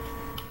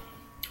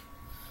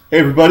Hey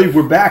everybody,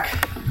 we're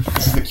back.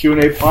 This is the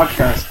Q&A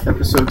podcast,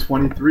 episode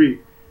 23.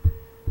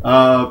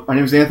 My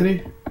name is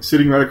Anthony.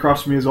 Sitting right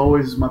across from me, as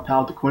always, is my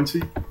pal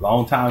DeQuincy.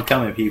 Long time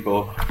coming,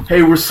 people.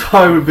 Hey, we're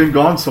sorry we've been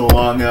gone so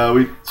long.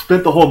 We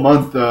spent the whole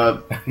month,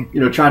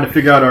 trying to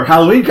figure out our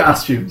Halloween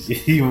costumes.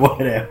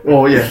 Whatever.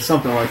 Oh yeah,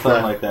 something like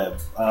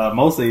that.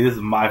 Mostly, this is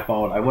my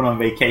fault. I went on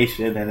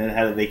vacation and then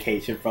had a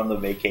vacation from the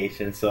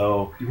vacation.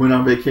 So you went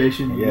on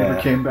vacation, you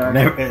never came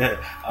back.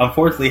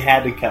 Unfortunately,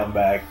 had to come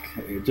back.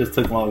 It just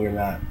took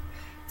longer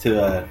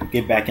to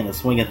get back in the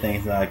swing of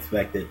things than I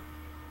expected.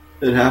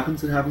 It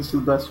happens. It happens to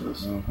the best of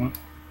us. Mm-hmm.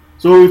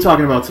 So what are we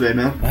talking about today,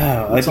 man?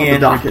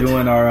 Again, we're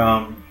doing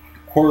our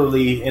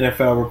quarterly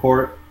NFL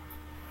report.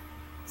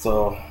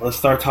 So let's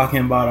start talking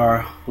about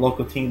our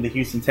local team, the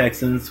Houston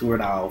Texans, who are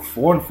now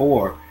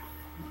 4-4.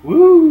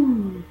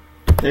 Woo!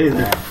 Hey,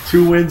 they're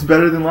 2 wins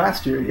better than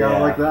last year. You gotta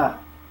like that.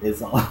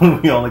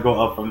 We only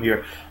go up from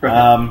here.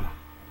 Right.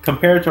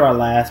 Compared to our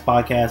last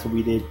podcast,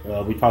 we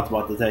talked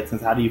about the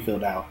Texans. How do you feel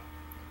now?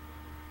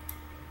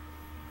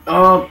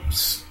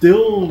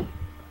 Still,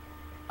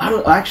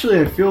 I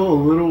feel a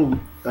little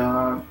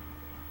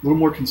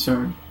more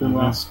concerned than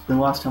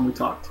last time we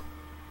talked.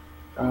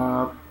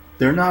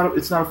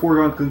 It's not a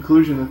foregone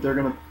conclusion that they're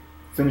going to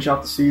finish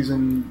out the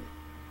season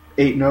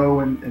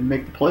 8-0 and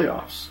make the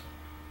playoffs.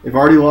 They've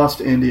already lost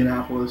to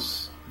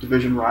Indianapolis,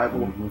 division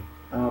rival,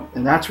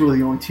 and that's really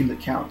the only team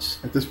that counts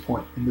at this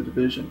point in the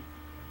division.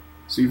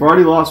 So you've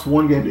already lost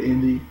 1 game to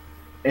Indy,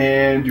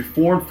 and you're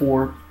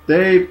 4-4.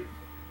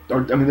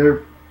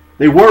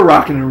 They were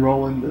rocking and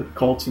rolling, the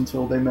Colts,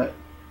 until they met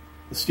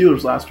the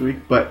Steelers last week,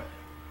 but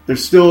they're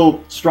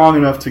still strong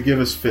enough to give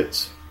us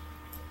fits.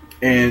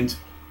 And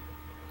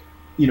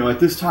at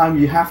this time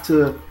you have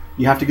to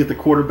get the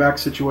quarterback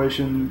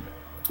situation.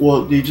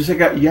 Well, you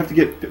have to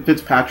get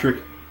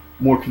Fitzpatrick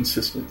more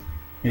consistent,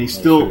 and he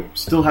still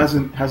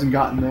hasn't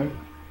gotten there.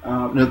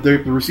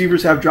 The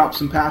receivers have dropped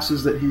some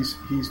passes that he's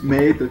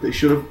made that they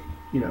should have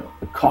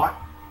caught.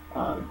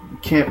 You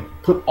can't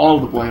put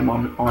all the blame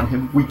on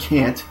him. We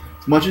can't.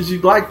 As much as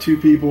you'd like to,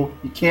 people,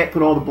 you can't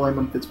put all the blame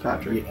on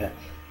Fitzpatrick.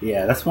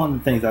 Yeah, that's one of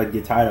the things I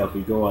get tired of.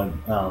 You go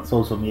on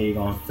social media,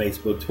 go on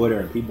Facebook, Twitter,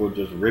 and people are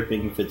just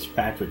ripping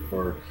Fitzpatrick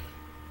for...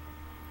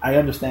 I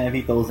understand if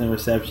he throws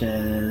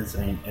interceptions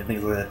and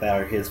things like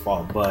that are his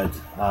fault, but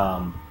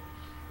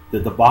the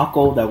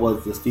debacle that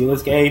was the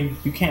Steelers game,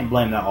 you can't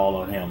blame that all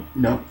on him.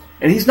 No,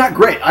 and he's not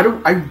great. I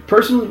don't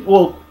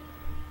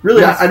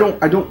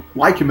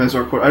like him as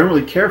our quarterback. I don't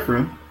really care for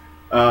him.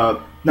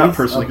 Not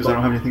personally, because I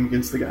don't have anything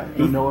against the guy. I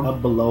don't know him. A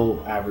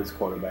below-average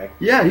quarterback.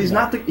 Yeah, he's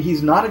not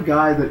a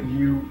guy that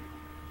you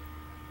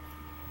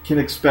can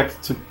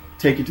expect to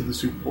take you to the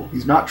Super Bowl.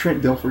 He's not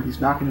Trent Dilfer.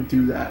 He's not going to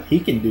do that. He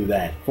can do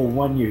that for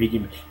 1 year.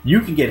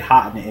 You can get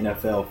hot in the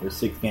NFL for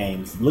 6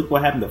 games. Look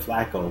what happened to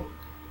Flacco.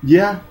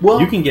 Yeah,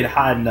 well, you can get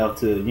hot enough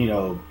to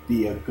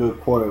be a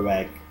good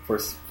quarterback for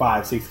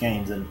 5-6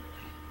 games and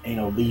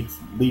lead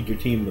your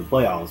team to the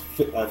playoffs.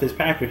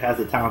 Fitzpatrick has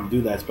the talent to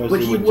do that,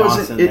 especially with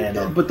Johnson.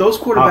 But those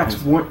quarterbacks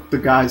Hopkins weren't the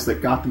guys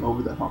that got them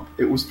over the hump.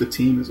 It was the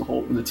team as a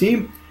whole. And the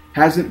team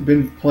hasn't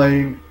been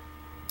playing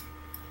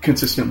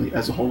consistently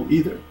as a whole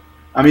either.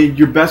 I mean,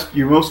 your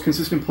most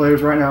consistent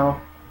players right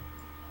now,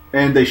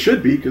 and they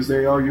should be because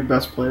they are your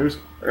best players,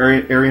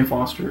 Arian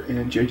Foster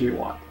and J.J.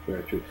 Watt.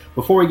 Very true.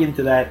 Before we get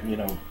into that,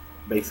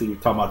 basically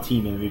we're talking about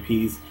team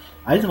MVPs.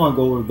 I just want to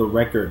go over the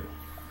record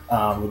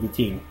with the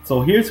team.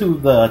 So here's who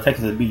the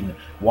Texans have beaten: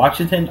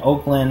 Washington,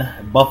 Oakland,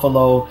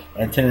 Buffalo,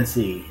 and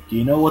Tennessee. Do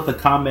you know what the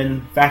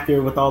common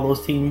factor with all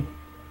those teams?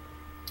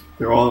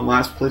 They're all in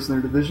last place in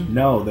their division?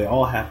 No, they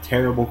all have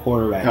terrible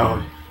quarterbacks.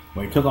 Oh.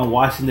 When he took on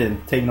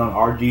Washington, taking on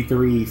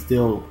RG3,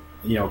 still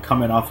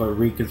coming off a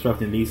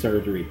reconstructed knee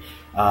surgery.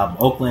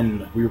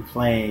 Oakland, we were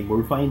playing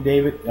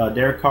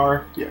Derek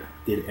Carr. Yeah.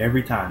 Did it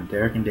every time,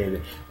 Derek and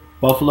David.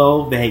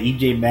 Buffalo, they had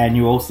E.J.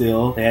 Manuel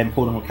still. They hadn't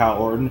pulled him with Kyle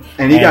Orton.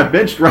 And he got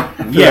benched right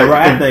after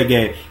right after that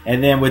game.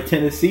 And then with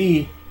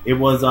Tennessee, it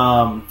was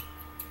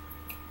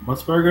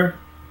Mettenberger.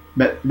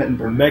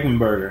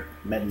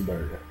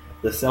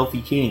 The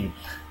selfie king.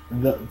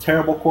 The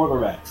terrible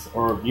quarterbacks.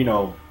 Or,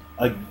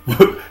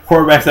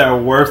 quarterbacks that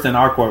are worse than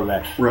our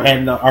quarterback. Right.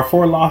 And our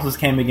 4 losses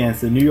came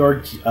against the New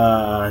York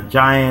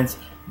Giants,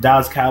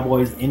 Dallas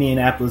Cowboys,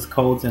 Indianapolis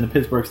Colts, and the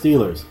Pittsburgh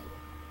Steelers.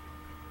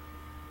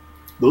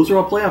 Those are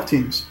all playoff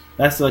teams.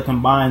 That's a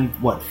combined,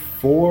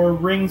 4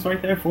 rings right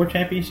there? 4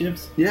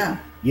 championships? Yeah.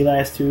 Eli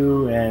has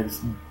 2,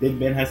 and Big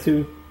Ben has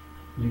 2.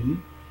 Mm-hmm.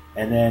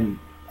 And then,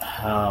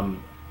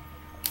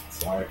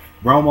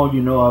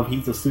 Romo,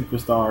 he's a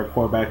superstar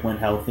quarterback when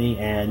healthy.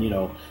 And,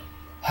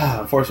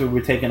 unfortunately,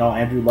 we're taking on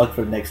Andrew Luck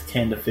for the next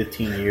 10 to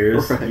 15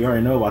 years. Right. You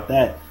already know about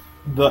that.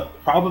 The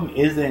problem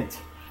isn't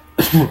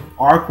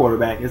our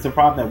quarterback. It's the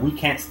problem that we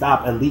can't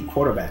stop elite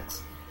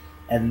quarterbacks.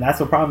 And that's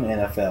a problem in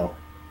the NFL.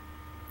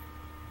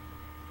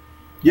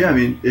 Yeah, I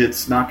mean,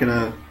 it's not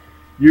going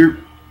to...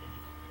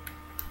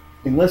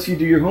 Unless you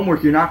do your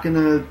homework, you're not going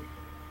to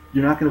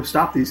you're not going to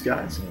stop these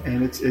guys,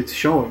 and it's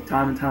showing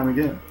time and time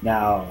again.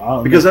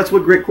 Now, because that's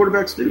what great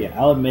quarterbacks do. Yeah,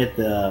 I'll admit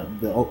the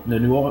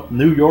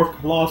New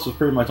York loss was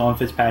pretty much on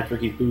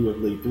Fitzpatrick. He threw, I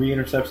believe, 3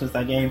 interceptions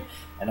that game,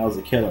 and that was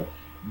a killer.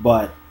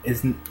 But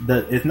it's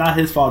not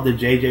his fault that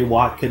J.J.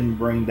 Watt couldn't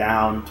bring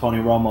down Tony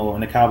Romo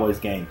in the Cowboys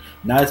game.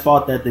 Not his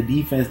fault that the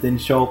defense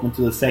didn't show up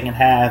until the second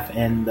half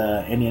in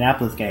the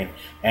Indianapolis game.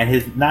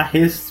 And not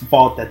his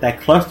fault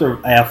that cluster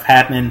F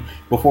happened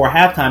before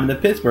halftime in the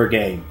Pittsburgh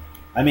game.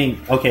 I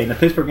mean, okay, in the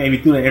Pittsburgh game, he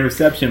threw an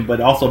interception,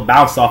 but also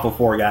bounced off of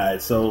 4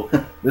 guys. So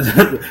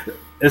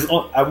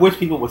I wish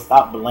people would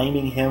stop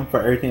blaming him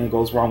for everything that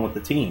goes wrong with the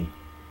team.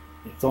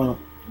 It's only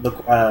the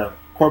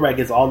quarterback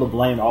gets all the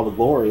blame, all the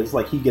glory. It's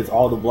like he gets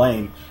all the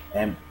blame,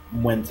 and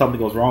when something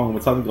goes wrong and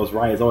when something goes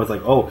right, it's always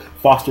like, oh,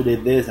 Foster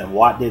did this and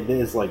Watt did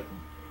this. Like,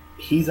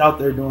 he's out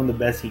there doing the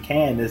best he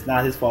can. It's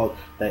not his fault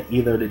that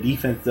either the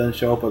defense doesn't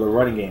show up or the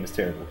running game is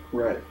terrible.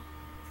 Right.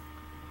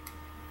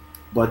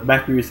 But back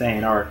to what you were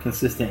saying, our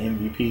consistent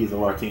MVPs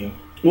of our team.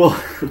 Well,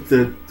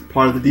 the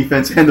part of the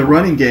defense and the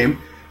running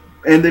game,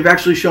 and they've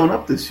actually shown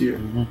up this year.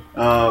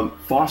 Mm-hmm.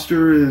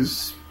 Foster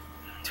is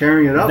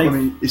tearing it up. I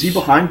mean, is he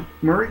behind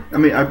Murray? I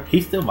mean,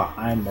 he's still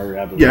behind Murray,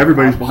 I believe. Yeah,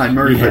 everybody's behind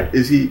Murray, but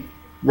is he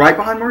right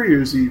behind Murray,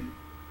 or is he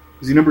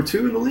number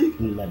 2 in the league?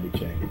 Let me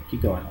check.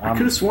 Keep going. I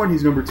could have sworn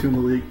he's number 2 in the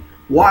league.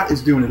 Watt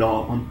is doing it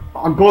all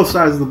on both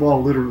sides of the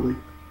ball, literally.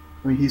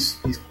 I mean, he's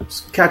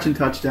catching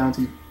touchdowns.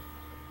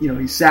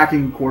 He's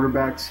sacking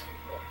quarterbacks.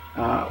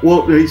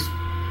 He's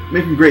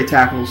making great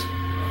tackles.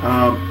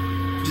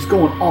 Just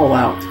going all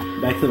out.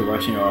 Back to the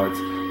rushing yards.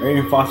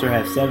 Arian Foster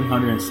has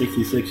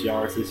 766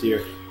 yards this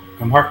year.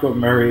 DeMarco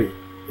Murray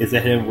is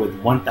ahead with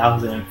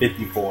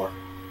 1,054.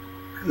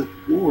 Good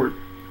Lord.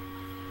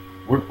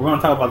 We're going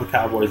to talk about the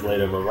Cowboys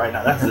later, but right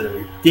now that's a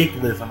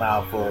ridiculous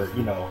amount for,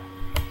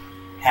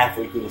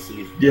 halfway through the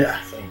season. Yeah.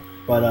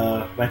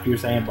 But like you were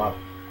saying, Bob.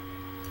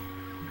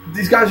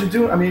 These guys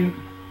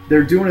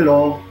they're doing it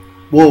all.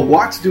 Well,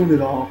 Watt's doing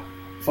it all.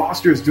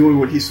 Foster is doing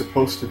what he's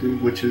supposed to do,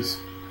 which is,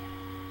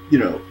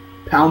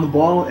 pound the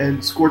ball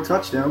and score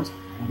touchdowns.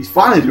 He's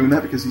finally doing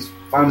that because he's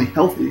finally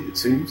healthy, it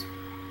seems.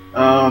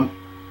 But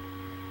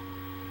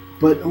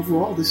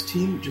overall, this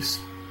team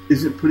just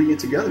isn't putting it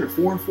together.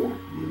 4-4.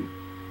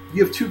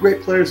 You have 2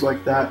 great players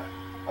like that,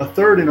 a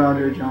third in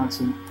Andre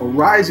Johnson, a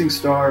rising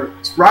stars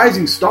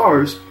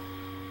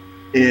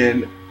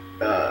in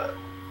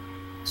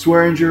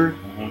Swearinger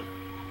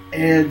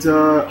and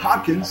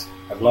Hopkins.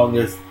 As long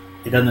as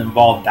it doesn't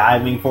involve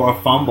diving for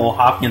a fumble,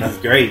 Hopkins is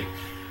great.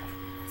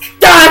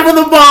 Dive for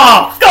the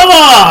ball! Come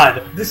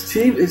on! This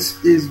team is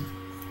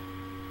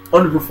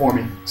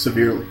underperforming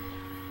severely.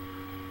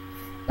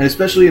 And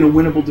especially in a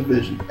winnable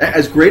division.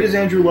 As great as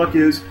Andrew Luck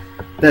is,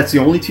 that's the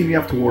only team you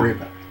have to worry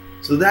about.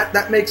 So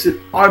that makes it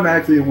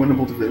automatically a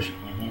winnable division.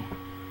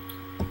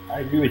 Mm-hmm. I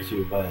agree with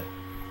you, but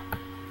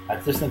I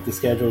just think the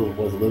schedule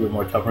was a little bit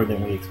more tougher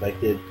than we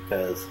expected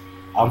because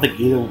I don't think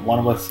either one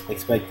of us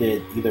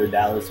expected either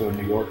Dallas or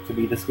New York to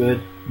be this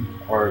good.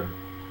 Or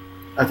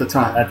at the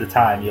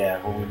time,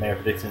 yeah, when we made our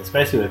predictions,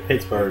 especially with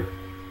Pittsburgh.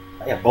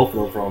 I got both of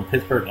those wrong,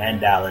 Pittsburgh and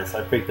Dallas.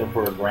 I picked them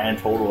for a grand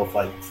total of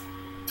like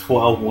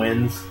 12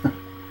 wins.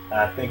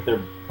 I think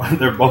they're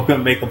both going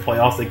to make the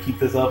playoffs and keep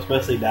this up,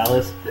 especially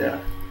Dallas. Yeah.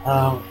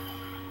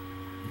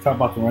 We talk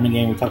about the running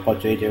game. We talk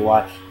about J.J.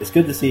 Watt. It's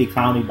good to see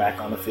Clowney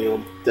back on the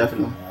field.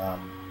 Definitely.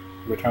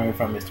 Returning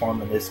from his torn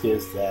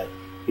meniscus that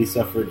he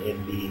suffered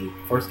in the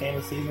first game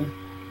of the season.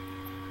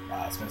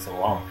 It's been so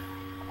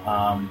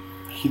long.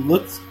 He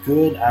looks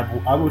good.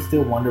 I would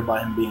still wonder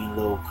about him being a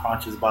little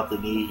conscious about the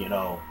knee.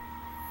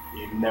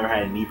 You've never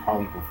had a knee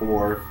problem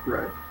before.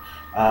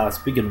 Right.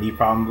 Speaking of knee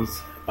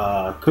problems,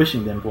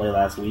 Cushing didn't play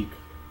last week.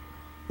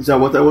 Is that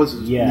what that was?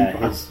 Yeah,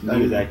 his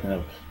knee was acting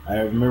up. I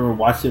remember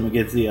watching him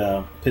against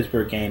the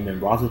Pittsburgh game,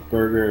 and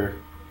Roethlisberger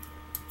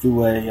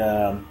threw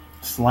a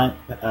slant,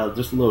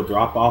 just a little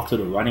drop off to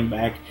the running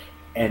back,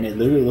 and it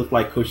literally looked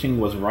like Cushing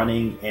was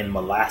running in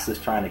molasses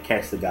trying to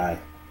catch the guy.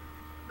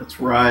 That's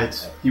right.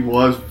 He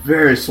was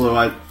very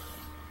slow.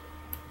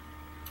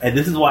 And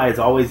this is why it's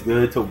always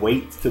good to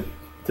wait to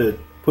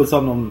put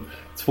something on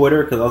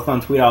Twitter, because I was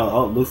going to tweet out,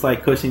 it looks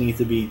like Cushing needs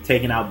to be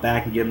taken out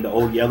back and give him the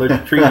old Yeller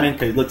treatment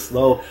because he looks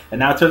slow. And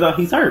now it turns out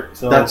he's hurt.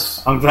 So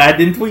I'm glad I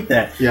didn't tweet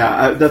that.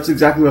 Yeah, that's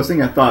exactly what I was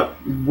thinking. I thought,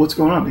 what's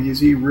going on? Is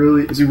he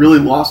really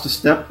lost a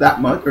step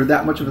that much, or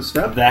that much of a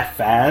step? That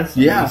fast?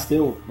 Yeah. He's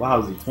still,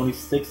 is he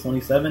 26,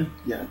 27?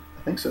 Yeah,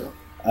 I think so.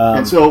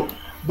 And so,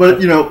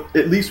 but,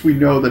 at least we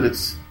know that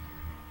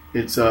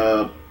it's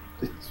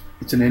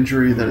an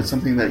injury, that it's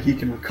something that he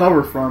can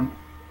recover from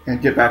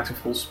and get back to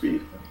full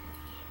speed.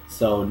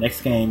 So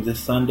next game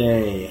this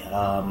Sunday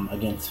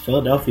against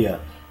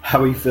Philadelphia.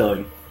 How are you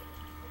feeling?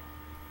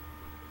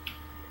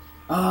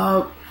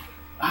 I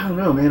don't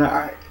know,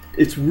 man.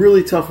 It's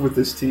really tough with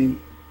this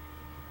team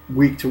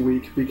week to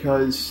week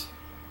because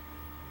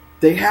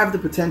they have the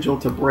potential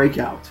to break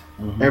out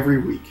every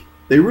week.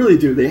 They really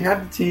do. They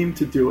have the team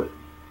to do it.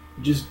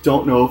 You just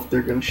don't know if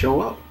they're going to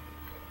show up.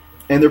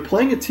 And they're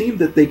playing a team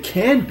that they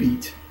can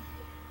beat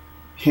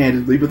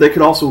handedly, but they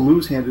could also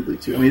lose handedly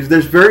too. I mean,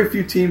 there's very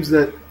few teams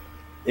that.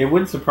 It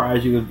wouldn't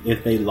surprise you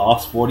if they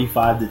lost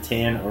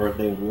 45-10 or if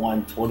they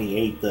won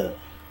 28-20.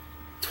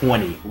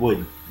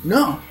 Wouldn't?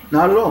 No,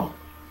 not at all.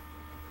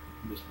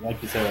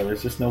 Like you said,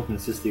 there's just no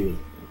consistency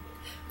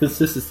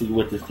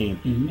with this team.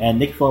 Mm-hmm. And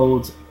Nick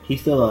Foles,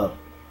 he's still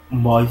he's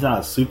not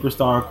a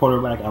superstar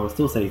quarterback. I would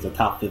still say he's a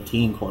top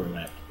 15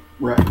 quarterback.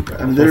 Right.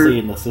 I mean, especially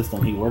in the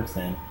system he works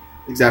in.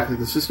 Exactly,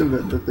 the system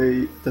that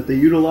they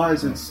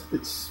utilize,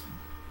 it's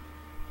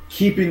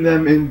keeping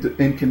them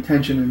in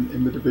contention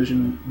in the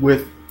division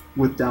with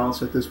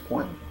Dallas at this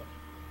point.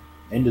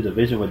 In the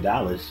division with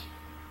Dallas.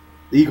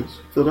 The Eagles,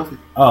 Philadelphia.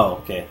 Oh,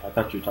 okay. I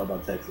thought you were talking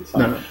about Texas.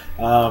 No.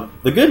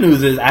 The good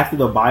news is after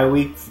the bye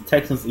weeks, the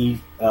Texans'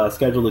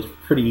 schedule is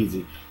pretty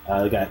easy.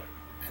 They got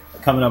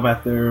coming up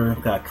after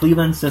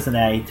Cleveland,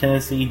 Cincinnati,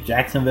 Tennessee,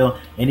 Jacksonville,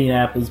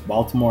 Indianapolis,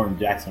 Baltimore, and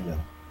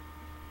Jacksonville.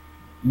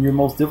 Your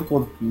most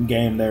difficult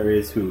game there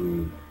is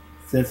who?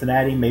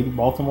 Cincinnati, maybe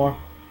Baltimore?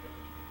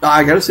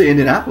 I got to say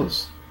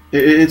Indianapolis.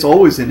 It's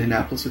always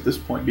Indianapolis at this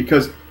point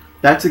because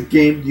that's a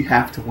game you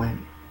have to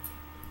win.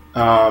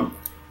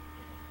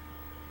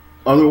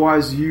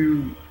 Otherwise,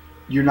 you're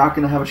not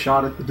going to have a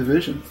shot at the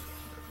division.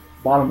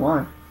 Bottom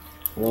line.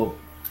 Well,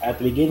 at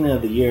the beginning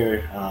of the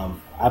year,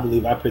 I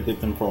believe I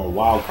predicted them for a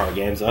wild card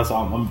game, so that's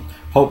all I'm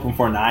hoping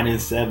for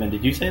 9-7.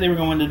 Did you say they were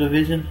going to the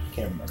division? I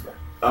can't remember.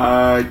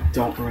 I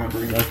don't remember.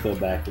 Let's go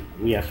back.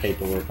 We have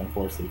paperwork,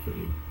 unfortunately, for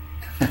you.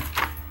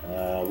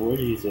 What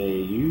did you say?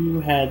 You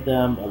had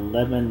them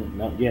 11.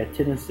 No, you had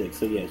 10-6.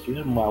 So yes, you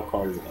had them wild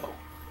card as well.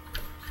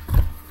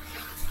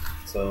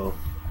 So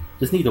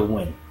just need to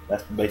win.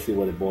 That's basically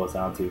what it boils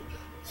down to.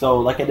 So,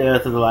 like I did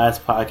after the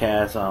last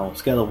podcast,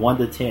 scale of 1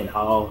 to 10,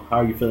 how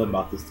are you feeling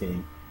about this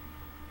team?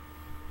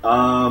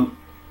 Gosh,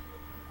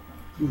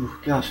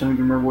 I don't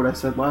even remember what I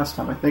said last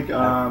time. I think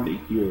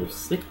you were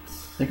 6.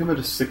 I think I'm at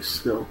a 6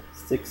 still.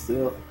 6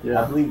 still?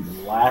 Yeah. I believe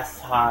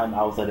last time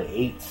I was at an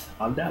 8.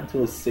 I'm down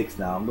to a 6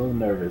 now. I'm a little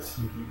nervous.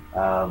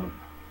 Mm-hmm.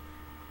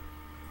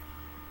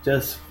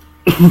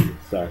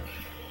 Sorry.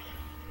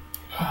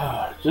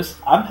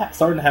 I'm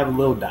starting to have a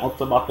little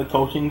doubts about the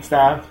coaching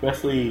staff,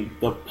 especially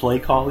the play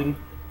calling.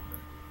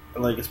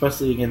 Like,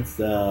 especially against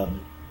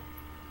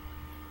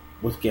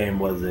which game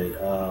was it?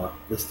 The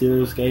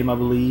Steelers game, I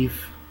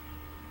believe.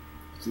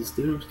 Was it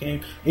the Steelers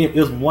game? It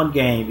was one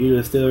game,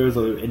 either the Steelers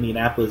or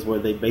Indianapolis, where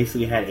they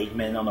basically had 8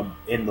 men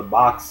in the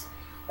box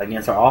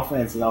against our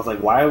offense, and I was like,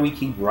 why do we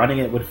keep running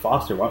it with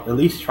Foster? Well, at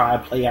least try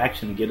play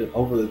action, get it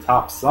over the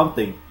top,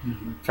 something.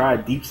 Mm-hmm. Try a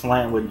deep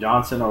slant with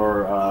Johnson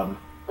or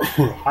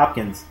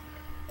Hopkins,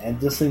 and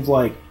it just seems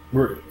like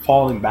we're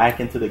falling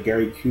back into the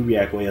Gary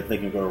Kubiak way of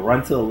thinking. We're going to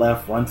run to the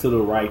left, run to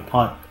the right,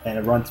 punt,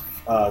 and run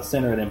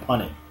center and then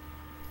punt it.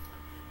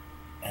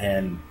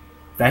 And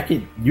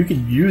you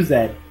can use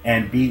that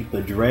and beat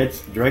the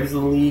dregs of the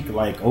league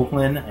like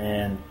Oakland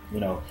and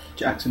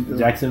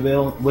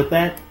Jacksonville with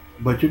that.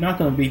 But you're not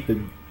going to beat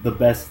the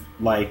best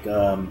like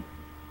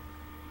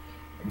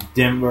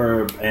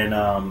Denver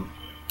and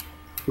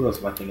who else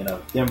am I thinking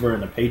of? Denver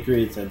and the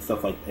Patriots and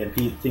stuff like and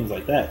things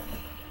like that.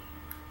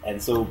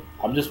 And so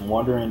I'm just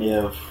wondering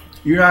if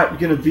you're not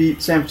going to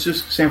beat San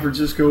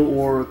Francisco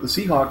or the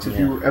Seahawks if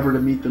you were ever to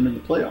meet them in the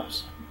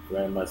playoffs.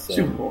 Very much so.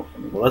 Super Bowl.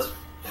 Well, let's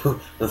put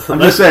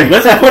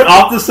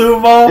off the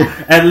Super Bowl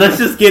and let's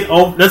just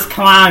let's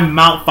climb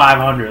Mount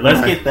 500.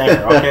 Let's get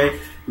there, okay?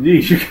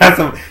 You got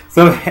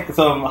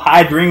some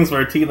high dreams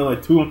for a team that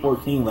went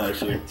 2-14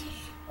 last year.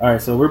 All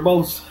right, so we're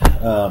both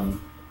a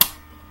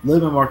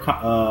little bit more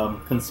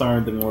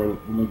concerned than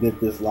when we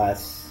did this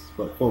last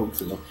 4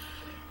 weeks ago.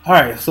 All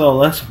right, so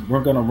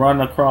we're gonna run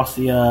across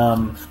the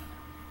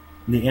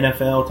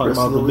NFL, talk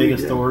about the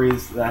biggest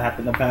stories that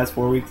happened in the past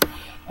 4 weeks.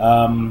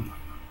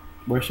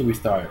 Where should we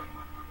start?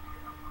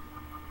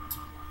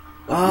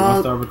 You want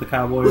to start with the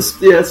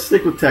Cowboys? Let's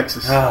stick with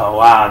Texas. Oh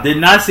wow, did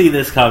not see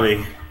this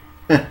coming.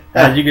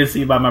 As you can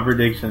see by my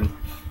prediction,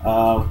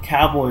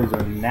 Cowboys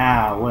are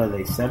now, what are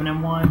they,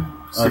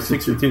 7-1?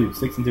 6-2.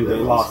 6-2. They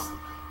lost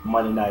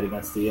Monday night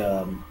against the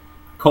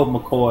Colt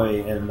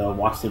McCoy and the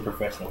Washington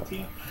professional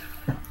team.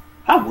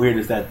 How weird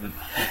is that?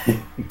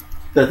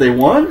 That they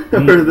won,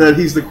 or that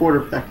he's the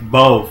quarterback?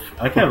 Both.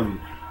 I can't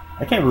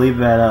believe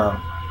that.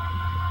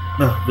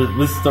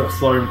 This is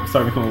starting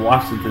to become a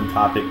Washington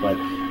topic, but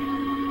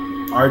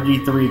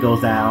RG3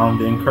 goes down,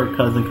 then Kirk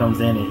Cousins comes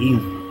in and he's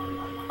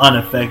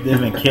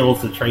ineffective and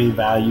kills the trade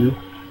value,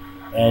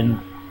 and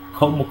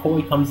Colt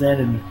McCoy comes in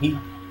and he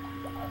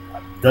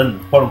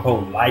doesn't quote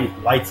unquote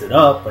lights it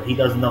up, but he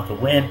does enough to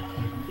win.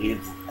 I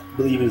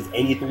believe he was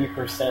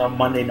 83% on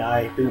Monday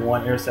night, threw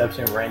 1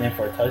 interception, ran in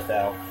for a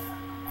touchdown.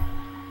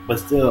 But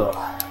still,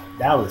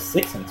 Dallas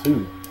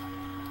 6-2.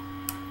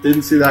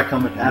 Didn't see that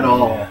coming at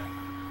all. Yeah.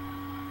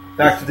 In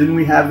fact, didn't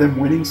we have them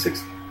winning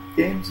 6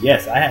 games?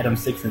 Yes, I had them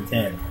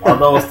 6-10.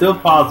 Although it's still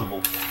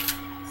possible.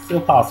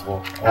 Still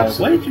possible.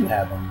 What did you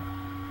have them?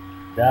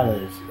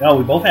 Dallas. Oh,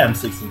 we both had them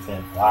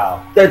 6-10.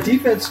 Wow. That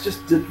defense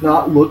just did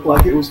not look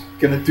like it was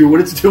going to do what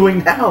it's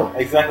doing now.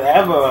 Exactly. I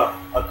have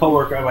a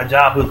coworker at my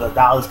job who's a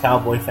Dallas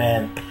Cowboy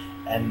fan,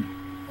 and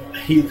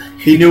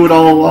He knew it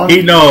all along.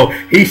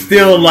 He's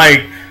still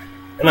like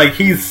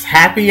he's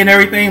happy and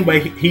everything,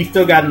 but he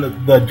still got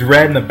the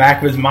dread in the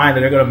back of his mind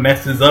that they're gonna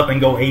mess this up and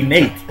go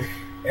 8-8.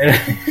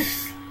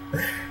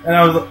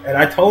 And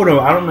I told him,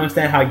 I don't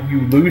understand how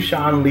you lose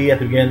Sean Lee at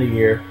the beginning of the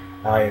year,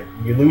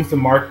 you lose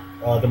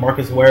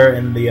DeMarcus Ware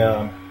in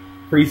the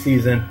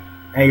preseason,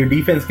 and your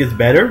defense gets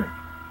better.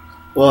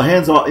 Well,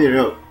 hands off,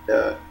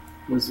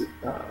 what is it?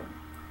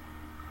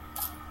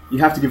 You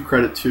have to give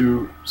credit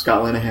to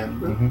Scott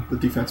Linehan, the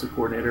defensive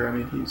coordinator. I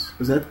mean,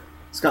 was that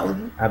Scott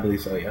Linehan? I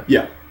believe so. Yeah.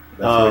 Yeah.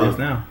 That's what it is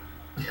now.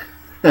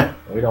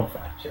 We don't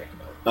fact check.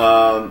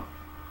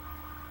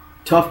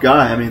 Tough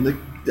guy. I mean,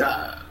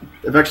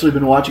 I've actually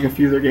been watching a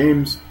few of their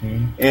games,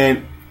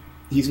 and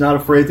he's not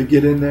afraid to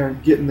get in there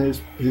and get in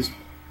his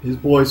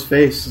boys'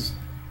 faces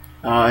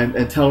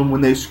and tell them when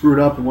they screwed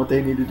up and what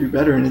they need to do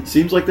better. And it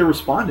seems like they're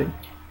responding.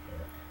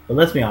 But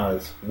let's be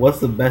honest.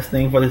 What's the best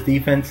thing for this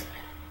defense?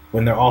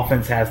 When their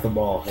offense has the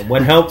ball. And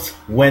what helps?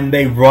 When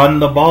they run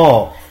the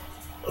ball.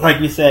 Like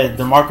you said,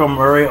 DeMarco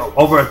Murray,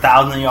 over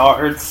 1,000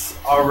 yards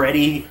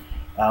already.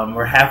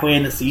 We're halfway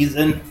in the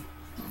season.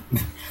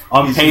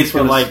 On pace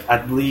for, I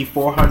believe,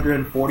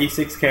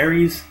 446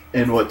 carries.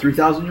 And what,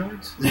 3,000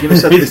 yards? Is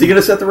he going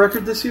to set the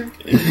record this year?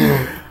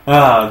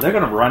 They're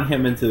going to run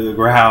him into the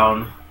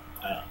ground.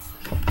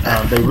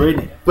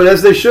 But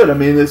as they should. I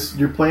mean,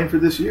 you're playing for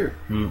this year.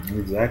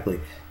 Exactly.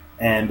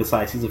 And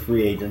besides, he's a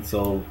free agent,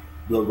 so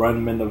they'll run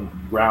him in the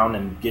ground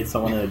and get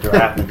someone in the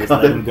draft and just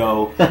let him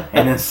go.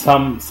 And then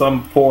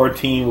some poor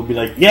team will be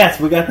like, yes,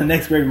 we got the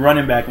next great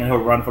running back, and he'll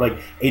run for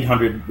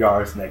 800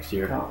 yards next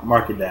year. Oh.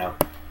 Mark it down.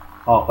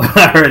 Oh,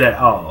 I heard that.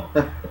 Oh,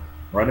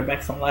 running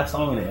backs don't last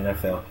long in the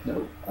NFL.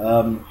 No.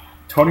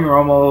 Tony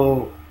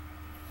Romo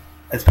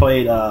has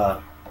played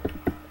on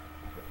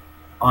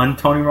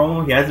Tony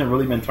Romo. He hasn't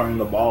really been turning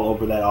the ball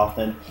over that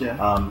often.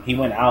 Yeah. He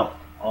went out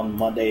on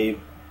Monday.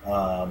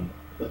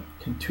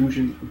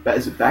 Contusion.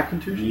 Is it back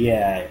contusion?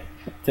 Yeah.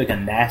 Took a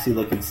nasty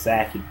looking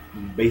sack. He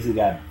basically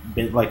got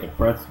bent like a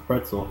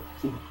pretzel.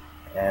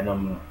 And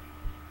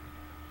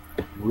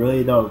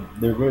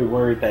they're really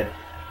worried that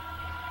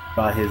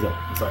by his I'm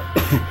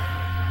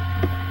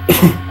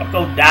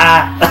gonna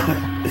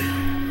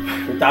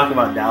die. We're talking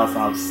about Dallas.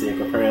 I'm sick.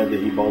 Apparently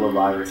the Ebola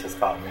virus has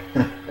caught me.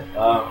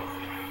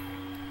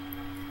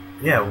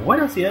 Yeah, what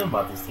else do you have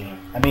about this team?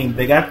 I mean,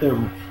 they got the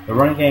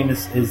running game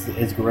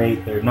is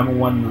great. They're number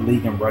one in the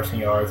league in rushing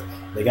yards.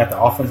 They got the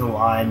offensive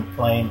line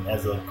playing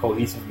as a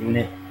cohesive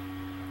unit.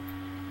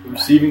 The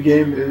receiving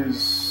game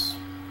is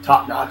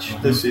top notch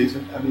this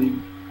season. I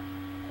mean,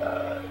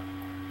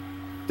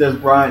 Des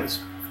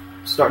Bryant's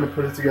starting to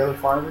put it together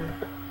finally.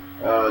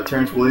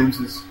 Terrence Williams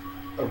is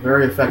a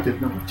very effective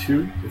number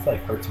 2. It's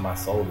hurts my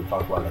soul to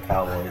talk about the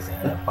Cowboys in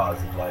a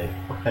positive light.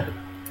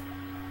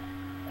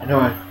 I know.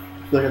 I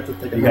feel like I have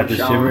to take You got the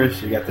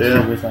shivers. You got the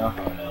shivers now.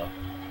 Oh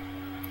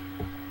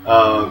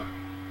no.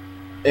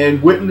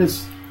 And Witten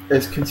is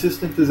as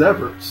consistent as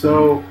ever.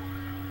 So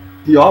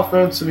the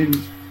offense. I mean,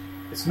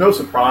 it's no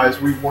surprise.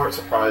 We weren't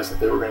surprised that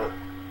they were going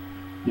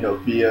to,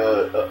 be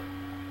a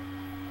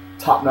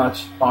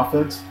top-notch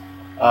offense.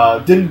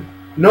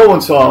 No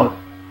one saw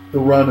the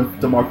run of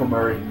DeMarco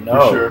Murray.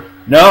 No, for sure.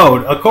 No,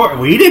 of course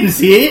we didn't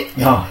see it.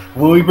 No,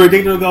 when we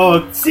predicted to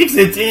go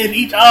 6-10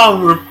 each,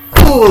 we're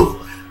fools.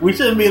 We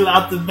shouldn't be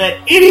allowed to bet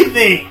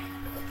anything.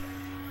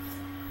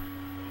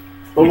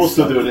 But we'll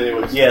still do it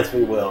anyways. Yes,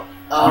 we will.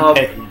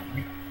 I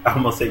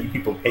almost say you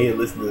people pay to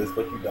listen to this,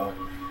 but you don't.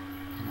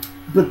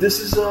 But this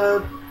is,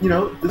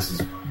 this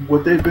is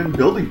what they've been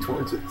building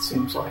towards. It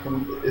seems like. I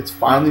mean, it's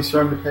finally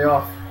starting to pay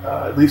off,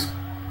 at least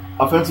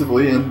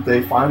offensively, and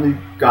they finally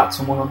got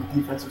someone on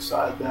the defensive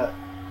side that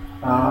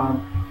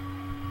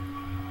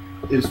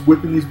is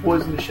whipping these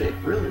boys into shape.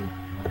 Really,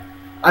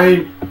 I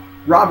mean,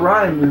 Rob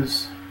Ryan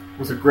was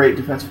a great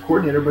defensive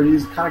coordinator, but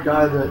he's the kind of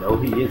guy that. No,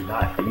 he is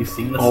not. Have you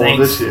seen the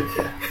Saints? This year.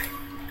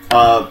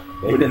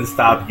 They couldn't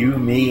stop you,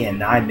 me, and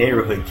 9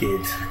 neighborhood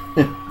kids.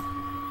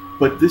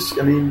 But this,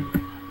 I mean,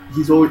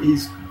 he's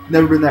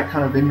never been that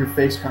kind of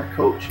in-your-face kind of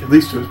coach, at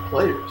least to his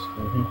players.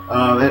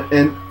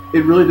 And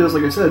it really does,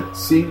 like I said,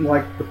 seem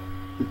like the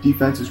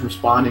defense is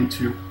responding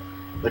to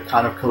the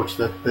kind of coach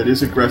that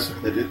is aggressive,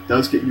 that it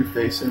does get in your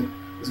face, and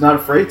is not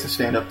afraid to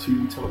stand up to you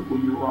and tell you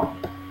when you're wrong.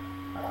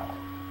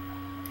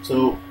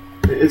 So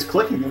it's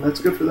clicking, and that's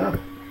good for them.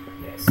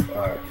 Yes.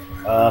 All right.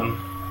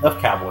 Enough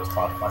Cowboys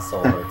talk. My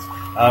soul hurts.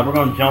 We're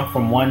going to jump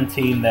from one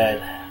team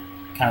that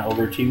kind of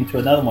overachieving to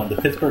another one, the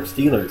Pittsburgh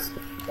Steelers.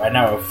 Right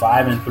now we're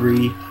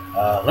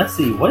 5-3. Let's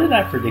see. What did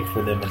I predict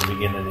for them at the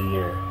beginning of the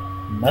year?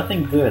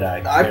 Nothing good.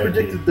 I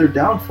predicted their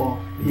downfall.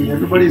 I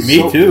mean,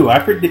 Me too.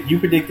 You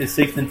predicted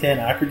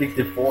 6-10. I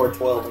predicted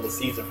 4-12 in the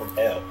season from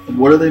hell. And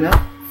what are they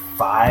now?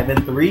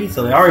 5-3.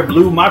 So they already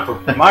blew my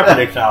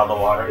prediction out of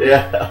the water.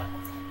 Yeah.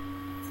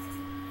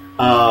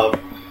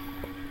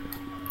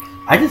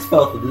 I just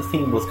felt that this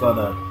team was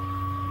gonna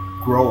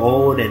grow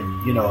old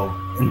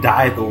and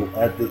die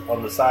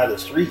on the side of the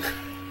street.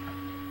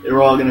 They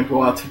were all gonna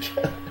go out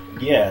together.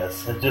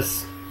 Yes, and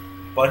just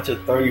a bunch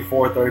of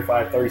 34,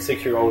 35,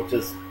 36-year-olds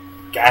just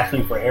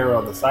gasping for air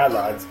on the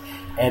sidelines,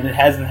 and it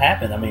hasn't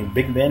happened. I mean,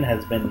 Big Ben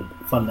has been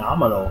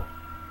phenomenal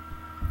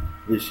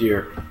this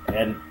year,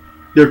 and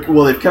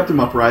they've kept him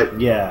upright.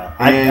 Yeah,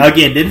 I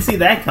didn't see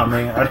that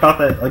coming. I thought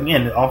that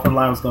again, the offensive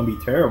line was going to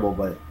be terrible,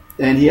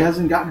 and he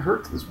hasn't gotten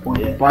hurt to this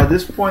point. Yeah. By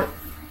this point,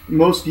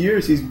 most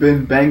years he's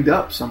been banged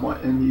up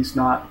somewhat, and he's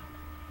not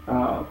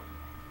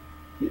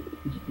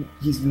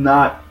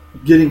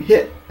getting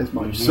hit as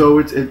much. Mm-hmm. So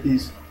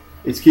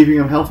it's keeping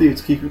him healthy.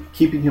 It's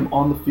keeping him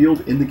on the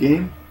field in the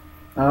game,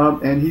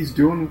 and he's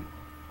doing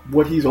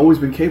what he's always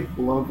been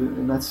capable of,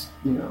 and that's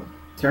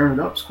tearing it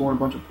up, scoring a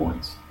bunch of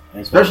points.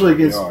 Especially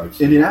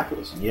against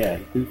Indianapolis. Yeah,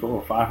 he threw for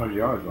over 500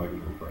 yards, like you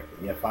were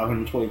correctly. Yeah,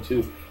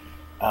 522.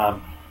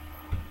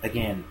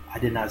 Again, I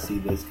did not see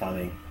this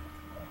coming.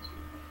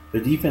 The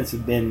defense has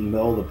been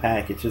middle of the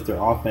pack. It's just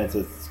their offense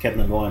that's kept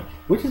them going,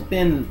 which has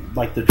been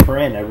like the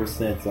trend ever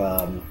since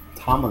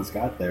Tomlin's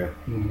got there.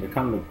 Mm-hmm. They're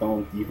kind of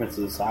throwing defense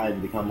to the side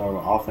and become more of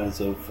an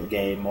offensive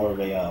game, more of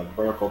a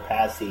vertical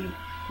pass team.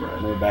 Right.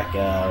 Remember back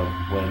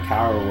when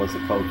Cowher was the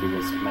coach, it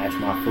was smash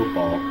mouth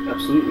football.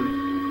 Absolutely.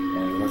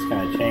 And that's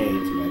kind of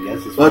changed. I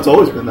guess that's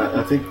always been that.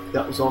 I think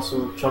that was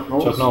also Chuck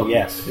Noll. Chuck Noll,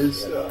 yes.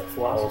 His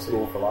philosophy. Old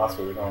school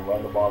philosophy. We're going to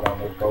run the ball down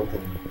their throat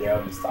and they're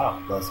on the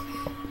stop. Plus,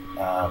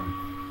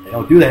 they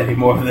don't do that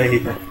anymore.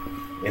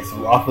 It's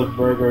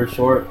Roethlisberger,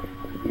 short,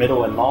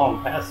 middle, and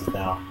long passes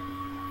now.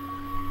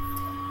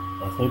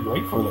 That's been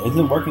great for them.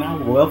 Isn't working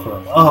out well for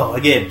them. Oh,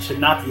 again, should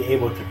not be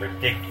able to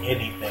predict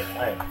anything.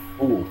 I am a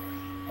fool.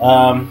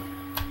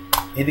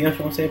 Anything else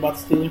you want to say about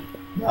the Steelers?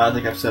 No, I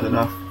think I've said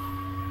enough.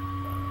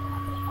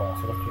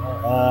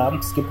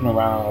 I'm skipping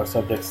around our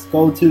subjects.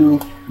 Go to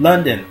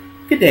London.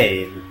 Good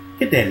day,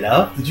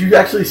 love. Did you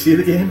actually see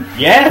the game?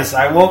 Yes,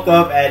 I woke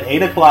up at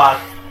 8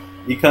 o'clock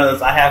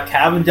because I have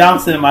Calvin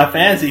Johnson in my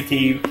fantasy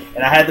team,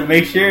 and I had to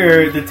make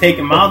sure to take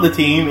him out of the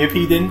team if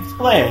he didn't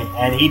play,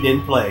 and he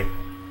didn't play.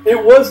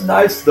 It was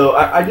nice, though.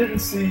 I didn't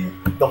see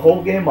the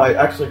whole game. I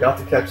actually got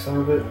to catch some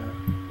of it.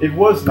 It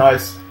was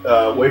nice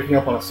waking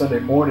up on a Sunday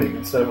morning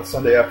instead of a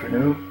Sunday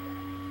afternoon.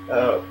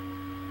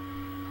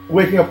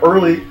 Waking up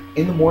early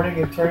in the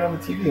morning and turning on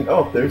the TV and,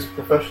 there's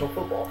professional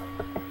football.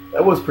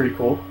 That was pretty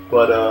cool.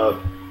 But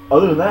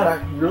other than that,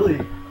 I really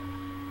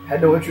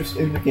had no interest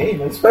in the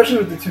game, especially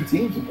with the two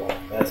teams involved.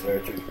 That's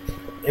very true.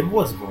 It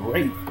was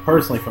great,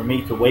 personally, for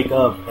me to wake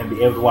up and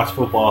be able to watch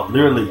football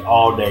literally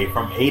all day,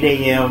 from 8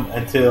 a.m.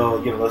 until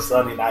the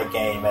Sunday night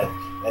game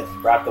that's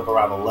wrapped up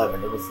around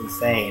 11. It was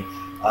insane.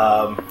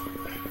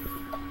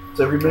 It's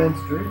every man's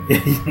dream.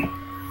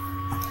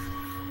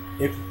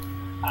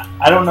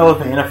 I don't know if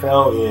the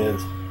NFL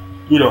is,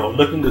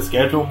 looking to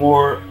schedule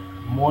more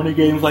morning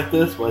games like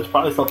this, but it's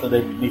probably something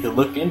they need to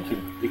look into,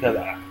 because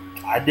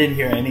I didn't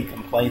hear any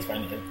complaints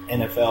from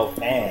NFL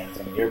fans.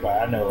 I mean, everybody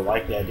I know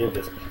liked the idea of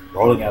just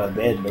rolling out of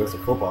bed and there's a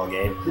football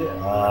game.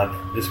 Yeah.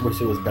 Just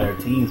wish it was better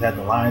teams, had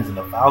the Lions and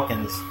the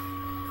Falcons.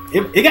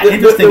 It got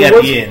interesting at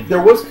the end.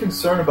 There was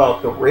concern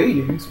about the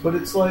ratings, but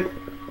it's like,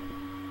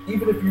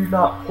 even if you're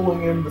not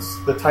pulling in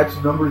the types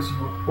of numbers you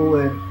would pull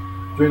in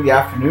during the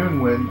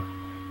afternoon when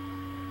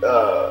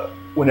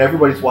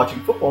everybody's watching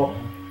football,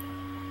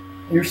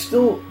 you're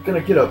still going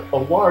to get a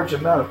large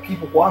amount of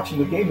people watching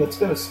the game that's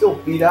going to still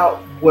beat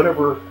out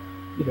whatever,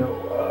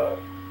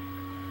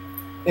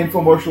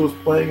 infomercial is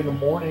playing in the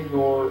morning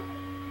or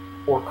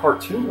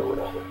cartoon or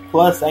whatever.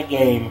 Plus, that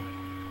game,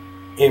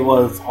 it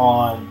was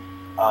on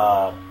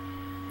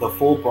the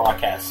full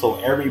broadcast, so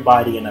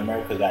everybody in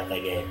America got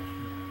that game.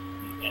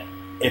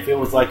 If it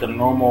was like a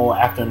normal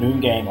afternoon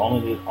game,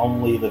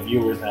 only the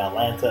viewers in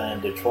Atlanta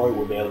and Detroit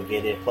would be able to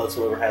get it, plus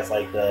whoever has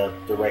like the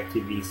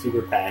DirecTV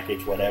Super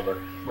Package,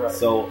 whatever. Right.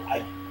 So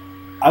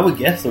I would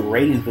guess the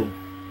ratings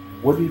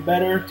would be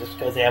better just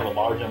because they have a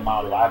large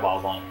amount of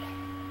eyeballs on it.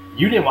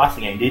 You didn't watch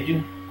the game, did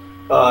you?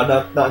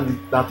 Not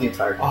the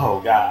entire game. Oh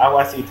god, I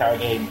watched the entire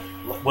game.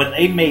 When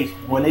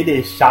they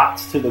did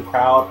shots to the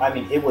crowd, I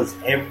mean, it was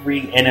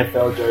every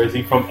NFL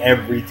jersey from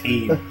every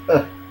team.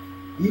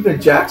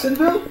 Even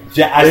Jacksonville?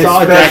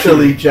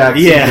 Especially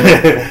Jacksonville.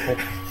 Yeah.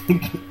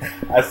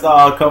 I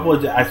saw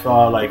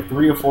like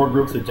 3 or 4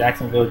 groups of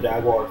Jacksonville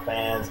Jaguar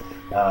fans,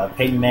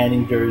 Peyton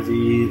Manning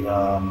jerseys,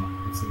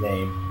 what's his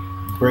name?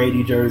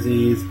 Brady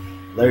jerseys,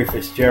 Larry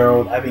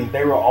Fitzgerald. I mean,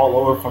 they were all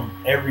over from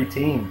every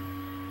team.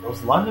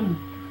 Those London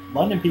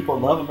people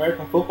love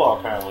American football,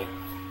 apparently.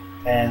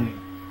 And,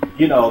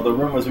 the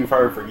rumors we've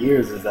heard for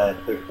years is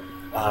that the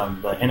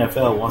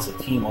NFL wants a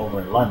team over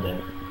in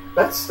London.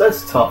 That's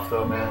tough,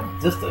 though, man.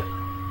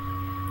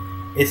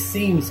 It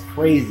seems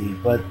crazy,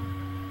 but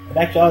in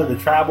actuality, the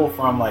travel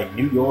from like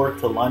New York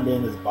to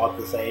London is about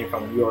the same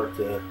from New York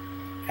to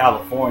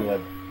California,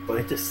 but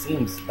it just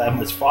seems that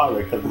much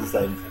farther because it's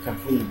a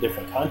completely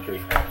different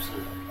country.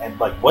 Absolutely. And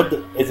like,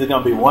 is it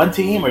going to be one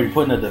team? Or are you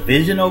putting a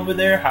division over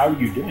there? How are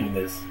you doing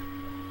this?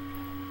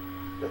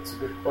 That's a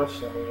good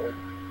question. I mean, it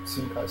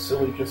seems kind of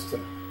silly just to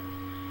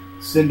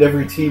send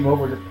every team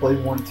over to play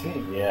one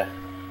team. Yeah.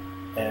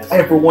 And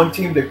for one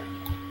team to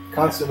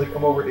constantly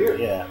come over here.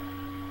 Yeah.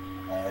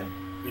 And,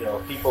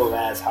 people have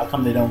asked, how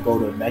come they don't go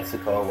to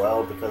Mexico?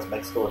 Well, because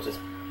Mexico is just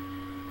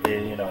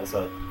and it's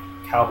a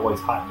Cowboys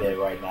hotbed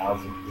right now.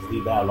 Just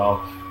leave that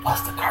alone.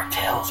 Plus the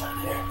cartels are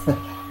there.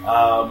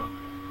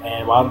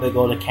 And why don't they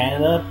go to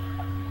Canada?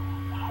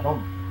 I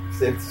don't.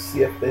 They have the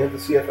CFL. They have the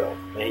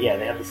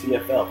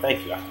CFL.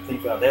 Thank you. I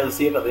think they have the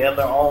CFL. They have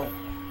their own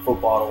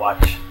football to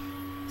watch.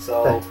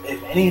 So,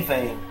 if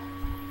anything,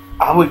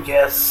 I would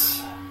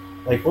guess.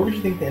 Like, what would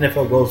you think the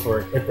NFL goes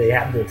for if they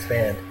happen to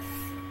expand?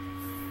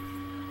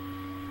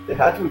 They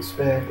had to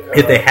expand.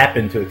 If they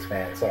happen to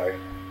expand, sorry.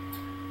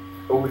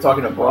 Are we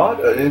talking abroad?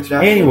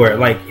 International? Anywhere.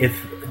 Like, if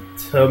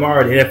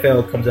tomorrow the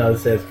NFL comes out and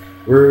says,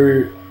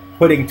 we're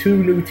putting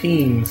 2 new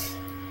teams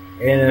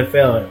in the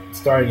NFL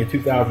starting in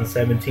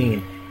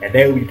 2017, and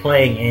they will be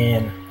playing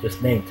in,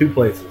 just name 2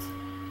 places.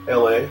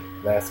 LA.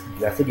 That's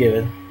a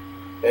given.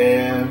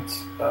 And,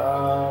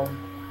 I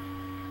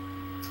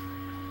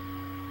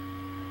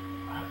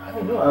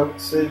don't know. I would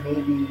say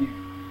maybe.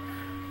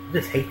 I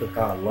just hate the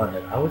thought of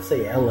London. I would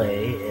say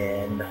LA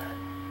and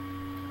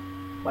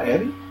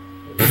Miami.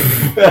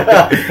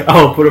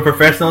 Oh, put a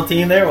professional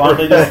team there. Why don't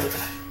they just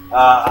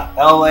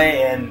LA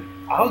and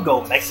I would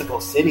go Mexico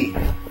City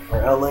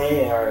or LA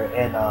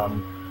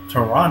and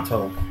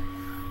Toronto.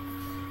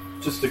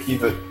 Just to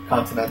keep it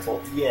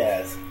continental.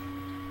 Yes.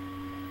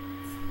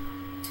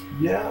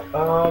 Yeah.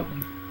 You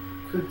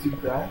could do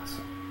that,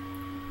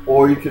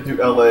 or you could do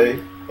LA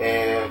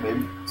and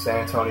maybe San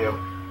Antonio,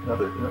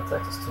 another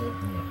Texas team.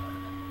 Yeah.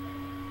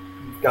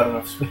 You've got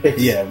enough space.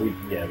 Yeah, we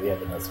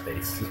have enough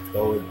space. Just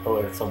throw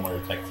it somewhere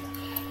in Texas.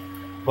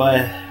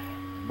 But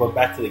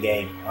back to the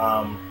game.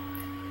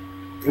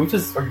 It was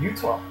just or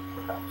Utah,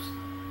 perhaps.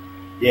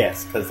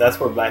 Yes, because that's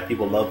where black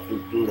people love to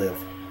live.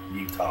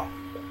 Utah.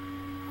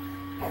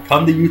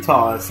 Come to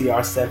Utah and see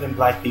our 7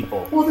 black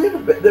people. Well, they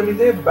have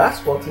a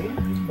basketball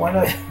team. Why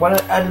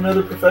not add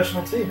another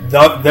professional team?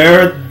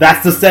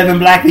 That's the 7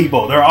 black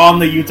people. They're on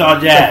the Utah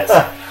Jazz.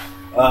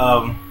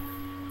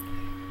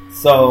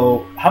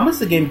 So, how much of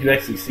the game did you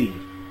actually see?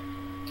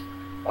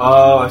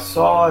 I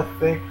saw, I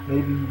think,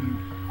 maybe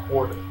a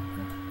quarter.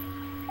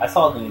 I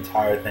saw the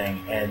entire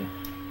thing, and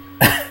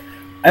I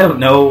don't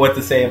know what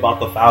to say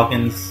about the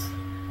Falcons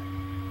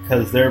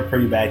because they're a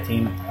pretty bad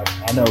team.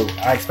 I know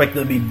I expect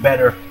them to be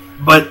better,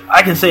 but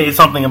I can say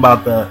something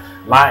about the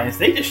Lions.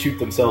 They just shoot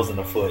themselves in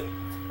the foot.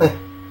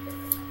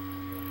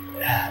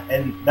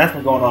 And that's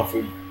been going on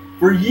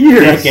for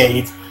years.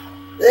 Decades.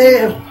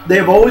 They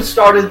have always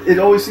started. It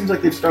always seems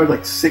like they've started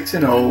like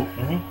 6-0,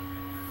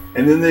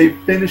 and then they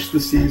finish the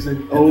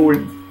season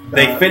 0.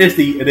 They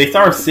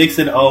start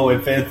 6-0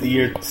 and finish the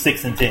year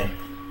 6-10.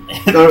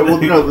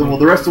 Well,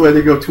 the rest of the way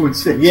they go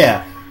 2-6.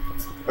 Yeah,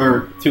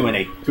 or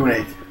 2-8.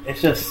 2-8.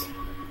 It's just,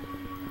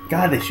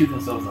 God, they shoot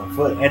themselves in the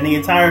foot. And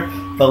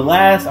the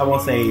last, I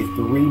won't say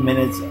 3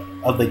 minutes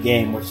of the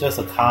game was just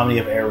a comedy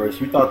of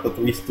errors. You thought the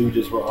Three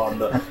Stooges were on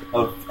the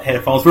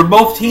headphones for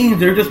both teams.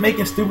 They're just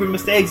making stupid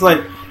mistakes.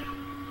 Like,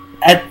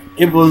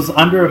 it was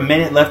under a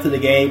minute left of the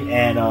game,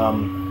 and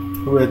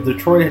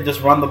Detroit had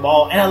just run the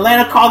ball, and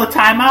Atlanta called a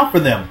timeout for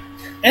them.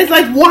 And it's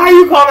like, why are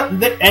you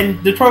calling?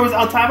 And Detroit was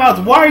out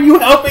timeouts. Why are you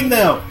helping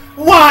them?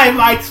 Why,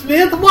 Mike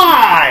Smith?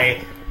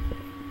 Why?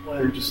 Well,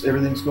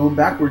 everything's going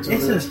backwards.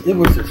 It was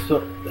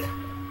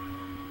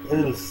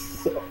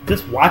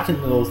just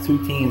watching those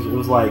 2 teams. It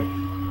was like,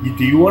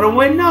 do you want to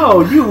win?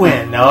 No, you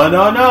win.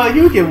 No,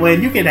 you can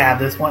win. You can have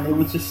this one. It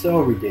was just so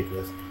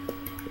ridiculous.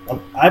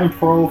 I'm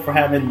pro for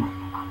having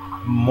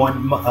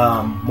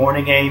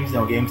morning games.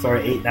 Games start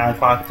at 8, 9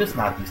 o'clock. Just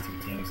not these 2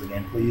 teams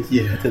again, please.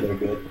 Yeah, until they're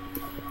good.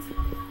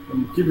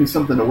 Give me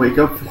something to wake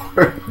up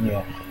for.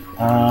 Yeah.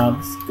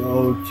 Let's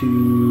go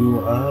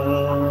to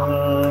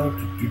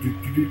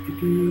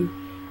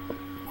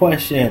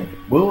question.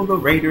 Will the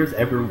Raiders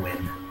ever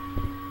win?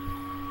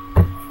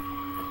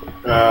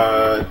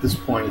 At this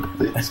point,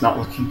 it's not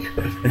looking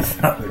good. It's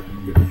not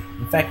looking good.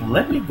 In fact,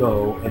 let me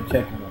go and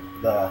check.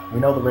 We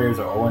know the Raiders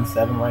are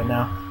 0-7 right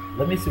now.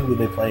 Let me see who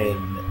they play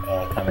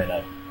coming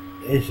up.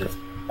 It's just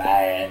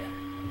bad.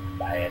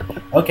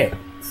 Okay,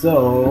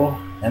 so,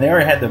 and they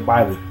already had their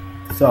bye week.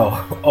 So,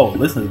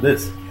 listen to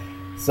this.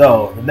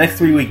 So, the next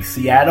 3 weeks,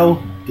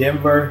 Seattle,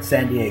 Denver,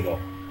 San Diego.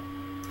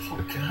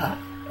 Oh, God.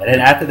 And then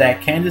after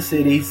that, Kansas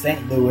City,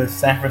 St. Louis,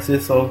 San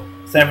Francisco,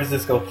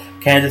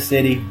 Kansas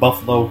City,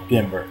 Buffalo,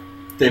 Denver.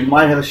 They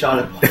might have a shot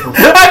at Buffalo.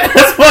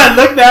 That's why I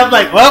looked at. I was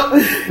like, well,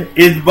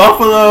 it's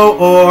Buffalo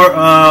or,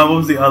 what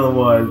was the other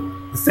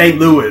one? St.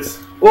 Louis.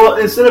 Well,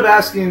 instead of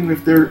asking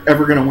if they're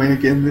ever going to win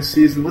again this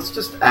season, let's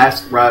just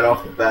ask right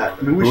off the bat.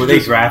 I mean, who are they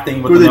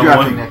drafting? Who are they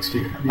drafting next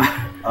year?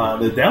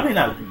 They're definitely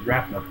not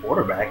drafting a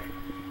quarterback.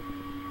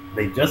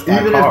 They just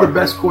got even if the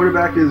best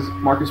quarterback is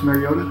Marcus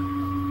Mariota.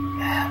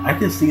 I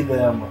can see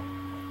them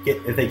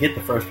if they get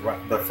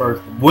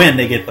when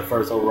they get the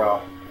first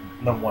overall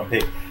number 1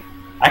 pick.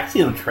 I can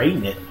see them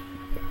trading it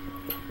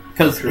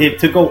because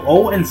to go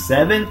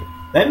 0-7,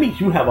 that means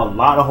you have a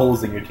lot of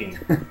holes in your team.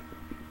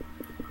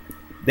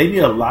 They need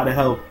a lot of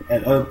help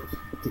at other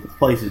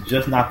places,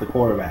 just not the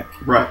quarterback.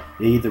 Right.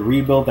 They need to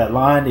rebuild that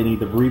line. They need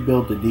to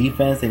rebuild the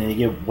defense. They need to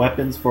get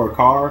weapons for a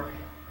car.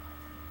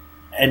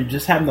 and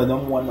just having the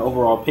number one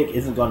overall pick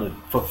isn't going to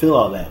fulfill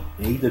all that.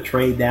 You need to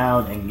trade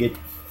down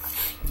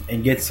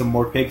and get some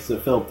more picks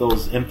to fill up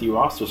those empty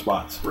roster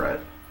spots. Right.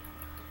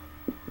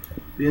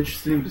 Be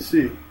interesting to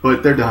see,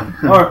 but they're done.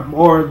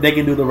 or they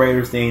can do the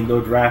Raiders thing.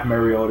 They'll draft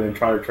Mariota and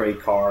try to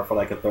trade Carr for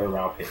like a 3rd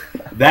round pick.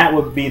 That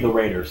would be the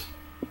Raiders.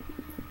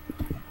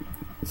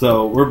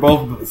 So we're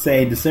both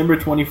saying December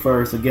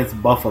 21st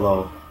against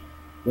Buffalo.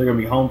 They're going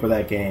to be home for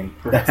that game.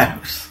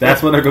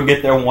 That's when they're going to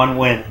get their one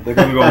win. They're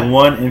going to go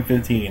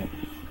 1-15.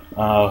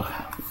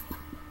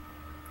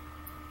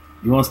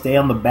 You want to stay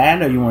on the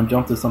bad, or you want to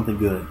jump to something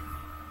good?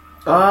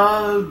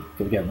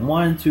 We got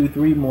 1, 2,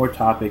 3 more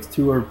topics.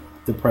 2 are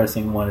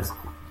depressing. 1 is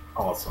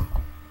awesome.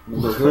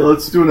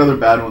 Let's do another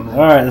bad one then.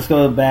 All right, let's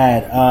go to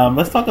bad.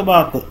 Let's talk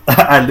about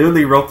I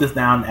literally wrote this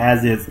down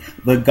as is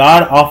the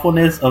god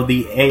awfulness of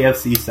the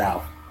AFC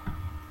South.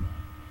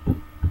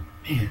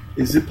 Man,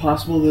 is it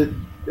possible that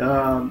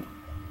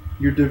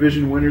your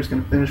division winner is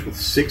going to finish with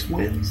 6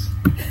 wins?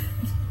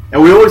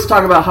 And we always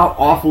talk about how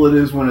awful it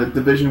is when a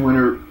division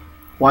winner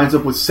winds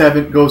up with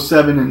 7-9.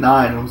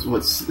 It was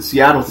what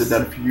Seattle did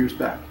that a few years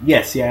back.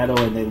 Yes, Seattle,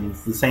 and then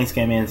the Saints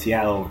came in.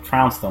 Seattle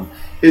trounced them.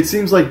 It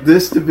seems like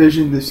this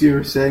division this year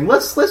is saying,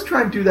 let's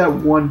try and do that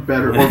one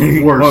better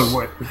or worse.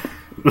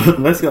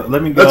 Let's go.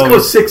 Let's go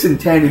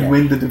 6-10 and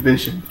win the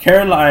division.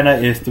 Carolina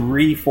is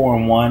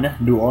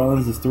 3-4-1. New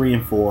Orleans is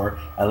 3-4.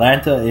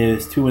 Atlanta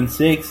is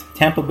 2-6.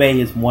 Tampa Bay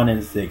is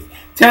 1-6.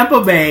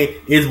 Tampa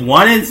Bay is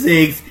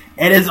 1-6,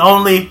 and is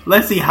only,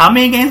 let's see, how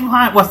many games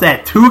behind? What's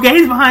that? 2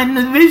 games behind in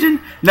the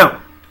division? No,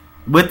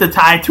 with the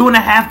tie,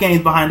 2.5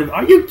 games behind.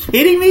 Are you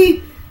kidding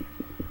me?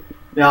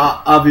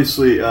 Yeah,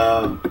 obviously,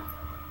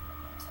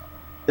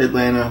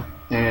 Atlanta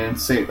and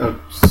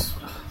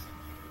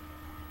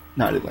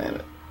not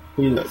Atlanta.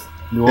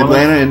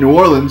 Atlanta and New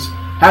Orleans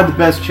had the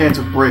best chance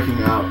of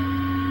breaking out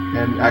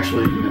and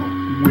actually,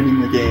 winning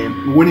the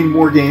game, winning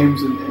more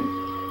games, and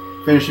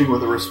finishing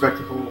with a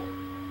respectable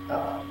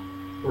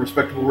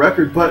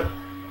record. But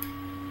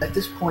at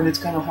this point, it's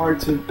kind of hard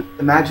to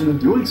imagine them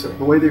doing so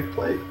the way they've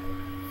played.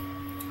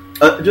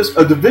 Just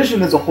a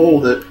division as a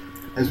whole that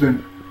has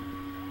been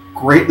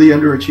greatly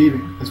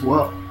underachieving as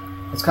well.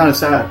 It's kind of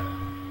sad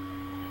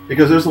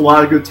because there's a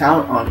lot of good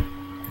talent on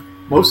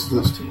most of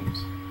those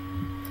teams.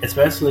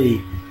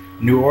 Especially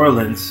New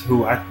Orleans,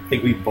 who I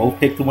think we both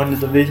picked to win the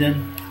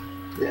division.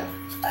 Yeah.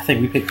 I think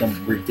we picked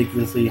them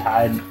ridiculously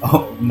high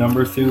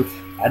numbers too.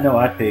 I know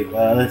I picked,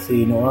 let's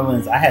see, New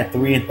Orleans. I had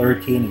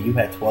 3-13 and you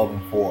had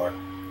 12-4.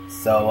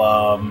 So,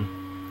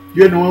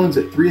 you had New Orleans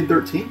at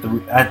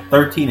 3-13? At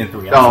 13-3,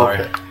 I'm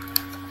sorry. Okay.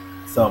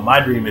 So my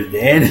dream is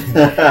dead.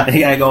 They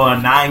gotta go on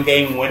a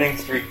 9-game winning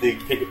streak to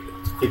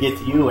get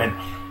to you, and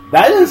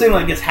that doesn't seem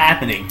like it's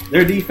happening.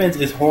 Their defense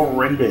is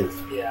horrendous.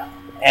 Yeah.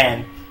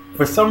 And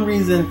for some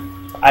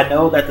reason, I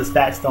know that the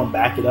stats don't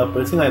back it up,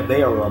 but it seems like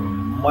they are a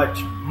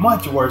much,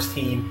 much worse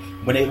team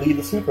when they leave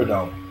the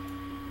Superdome.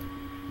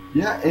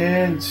 Yeah,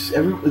 and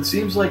it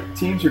seems like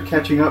teams are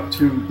catching up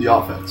to the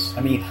offense.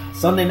 I mean,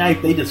 Sunday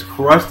night, they just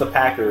crushed the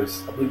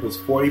Packers. I believe it was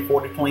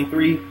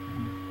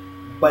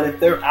 44-23. But if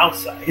they're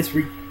outside, it's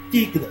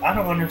ridiculous. I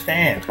don't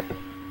understand.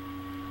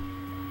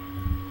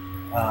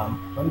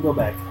 Let me go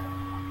back.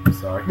 I'm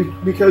sorry.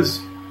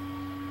 Because,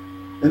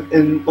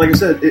 and like I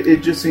said, it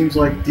just seems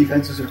like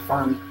defenses are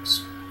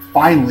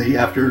finally,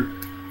 after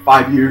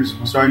 5 years,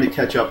 starting to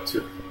catch up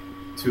to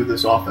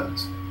this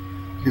offense.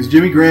 Because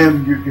Jimmy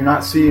Graham, you're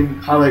not seeing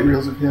highlight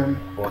reels of him.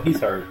 Well, he's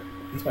hurt.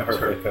 He's been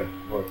hurt for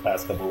the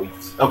past couple of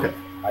weeks. Okay.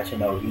 I should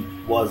know he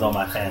was on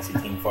my fantasy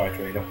team before I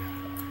traded him.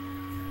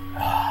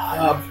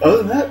 Other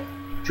than that,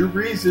 Drew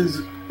Brees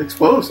is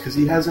exposed because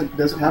he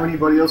doesn't have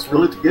anybody else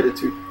really to get it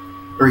to.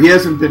 Or he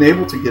hasn't been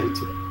able to get it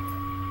to.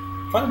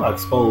 Talking about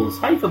exposed,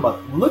 how you feel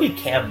about, look at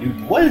Cam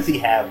Newton. What does he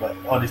have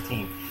on his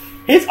team?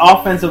 His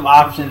offensive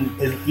option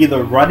is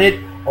either run it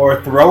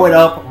or throw it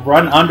up,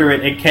 run under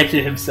it, and catch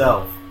it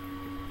himself.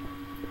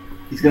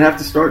 He's going to have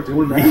to start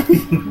doing that.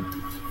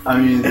 I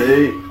mean,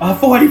 a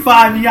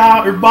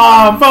 45-yard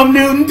bomb from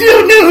Newton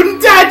to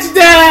Newton,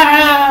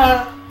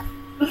 touchdown!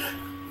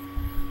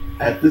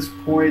 At this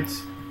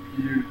point,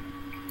 you're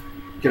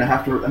going to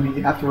have to,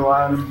 you have to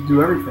rely on him to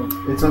do everything.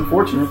 It's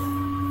unfortunate,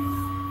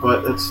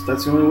 but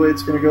that's the only way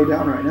it's going to go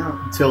down right now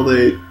until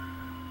they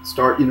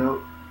start,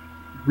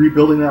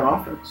 rebuilding that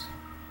offense.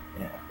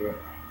 Yeah.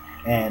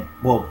 And,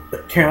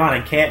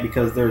 Carolina can't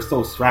because they're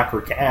so strapped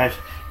for cash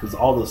because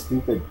all the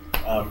stupid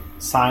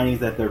signings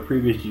that their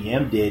previous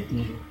GM did,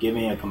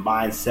 giving a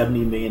combined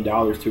 $70 million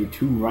to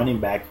 2 running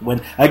backs.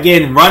 When,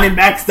 again, running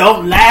backs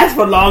don't last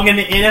for long in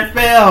the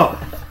NFL.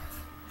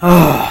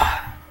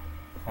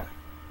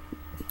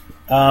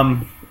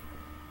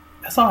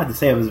 That's all I have to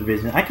say of this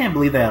division. I can't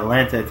believe that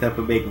Atlanta and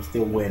Tampa Bay can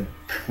still win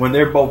when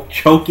they're both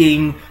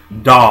choking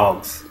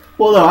dogs.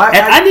 Well, no,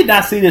 I did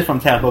not see this from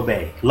Tampa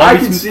Bay.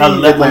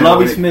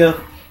 Lovie Smith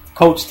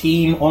coach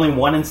team only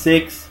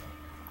 1-6.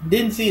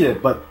 Didn't see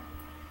that, but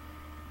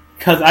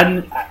because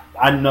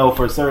I know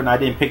for certain I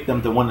didn't pick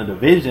them to win the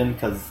division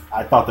because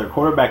I thought their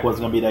quarterback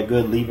wasn't going to be that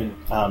good leaving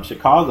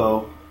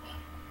Chicago.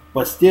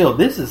 But still,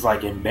 this is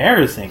like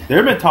embarrassing. There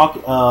have been talk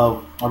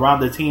around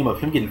the team of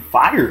him getting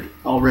fired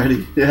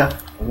already. Yeah,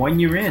 1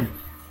 year in.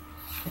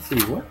 Let's see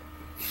what.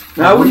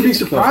 Now, I wouldn't be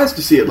surprised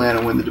to see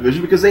Atlanta win the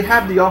division because they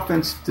have the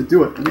offense to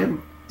do it, and they have a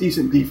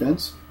decent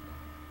defense.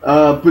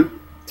 But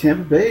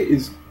Tampa Bay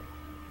is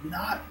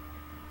not.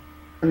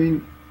 I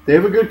mean, they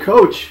have a good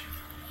coach.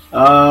 They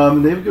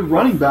have a good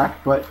running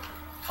back, but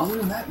other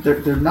than that,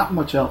 they're not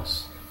much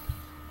else.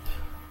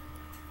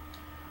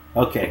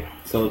 Okay,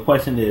 so the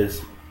question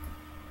is,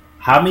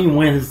 how many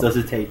wins does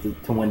it take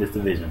to win this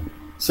division?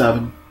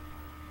 7.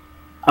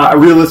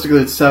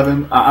 Realistically, it's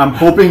 7. I'm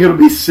hoping it'll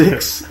be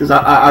 6 because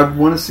I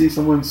want to see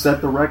someone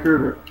set the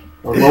record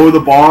or lower the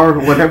bar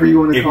or whatever you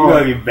want to call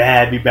it. If you're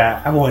going to be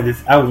bad. I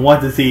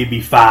want to see it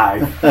be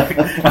 5.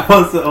 I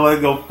want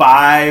to go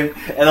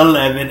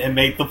 5-11 and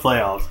make the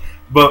playoffs.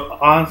 But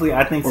honestly,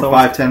 I think or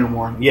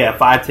 5-10-1. Yeah,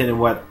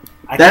 5-10-1.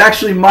 That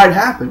actually might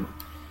happen.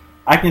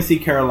 I can see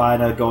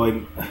Carolina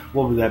going.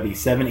 What would that be?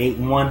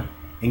 7-8-1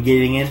 and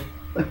getting in.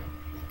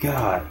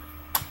 God.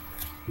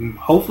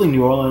 Hopefully,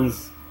 New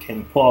Orleans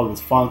can pull out this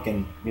funk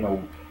and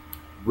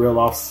reel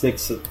off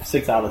 6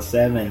 out of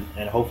 7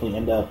 and hopefully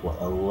end up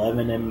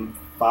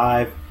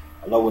 11-5.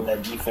 Although with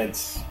that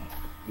defense,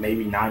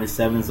 maybe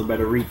 9-7 is a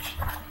better reach.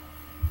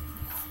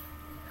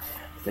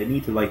 They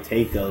need to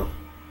take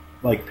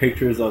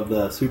pictures of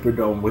the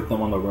Superdome with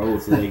them on the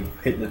road so they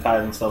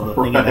hypnotize themselves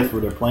thinking that's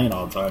where they're playing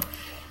all the time.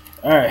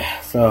 All right,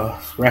 so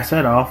scratch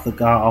that off. The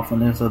god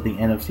awfulness of the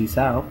NFC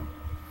South.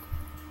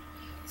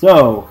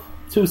 So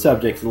 2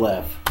 subjects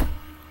left.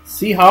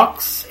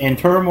 Seahawks in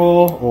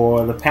turmoil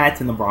or the Pats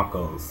and the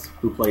Broncos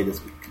who play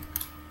this week?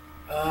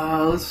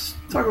 Let's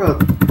talk about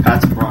the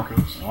Pats and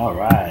Broncos. All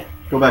right.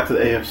 Go back to the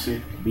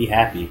AFC. Be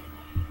happy.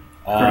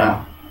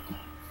 Now.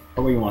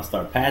 Where do you want to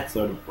start, Pats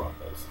or the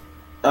Broncos?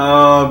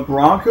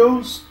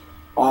 Broncos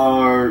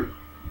are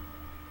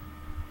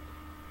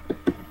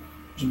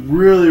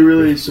really,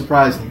 really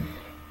surprising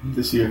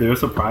this year. They're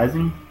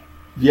surprising?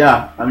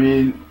 Yeah. I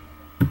mean,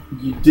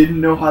 you didn't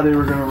know how they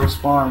were going to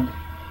respond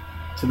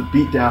to the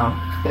beatdown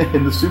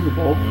in the Super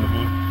Bowl.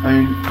 Mm-hmm. I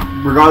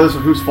mean, regardless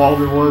of whose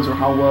fault it was or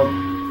how well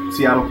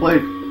Seattle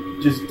played,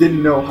 just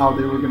didn't know how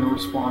they were going to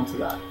respond to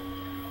that.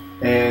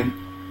 And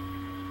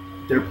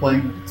they're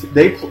playing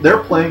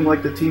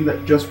like the team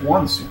that just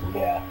won the Super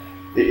Bowl. Yeah.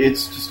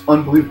 It's just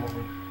unbelievable.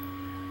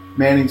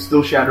 Manning's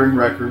still shattering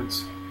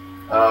records.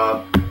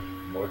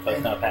 More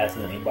touchdown passes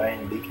than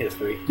anybody in league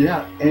history.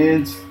 Yeah,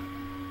 and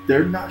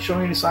they're not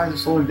showing any signs of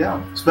slowing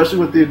down, especially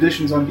with the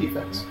additions on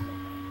defense.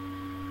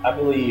 I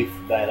believe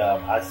that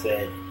I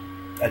said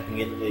at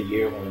the end of the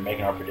year when we were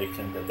making our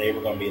prediction that they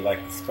were going to be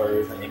like the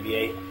Spurs in the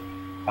NBA,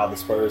 how the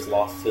Spurs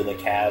lost to the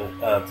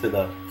to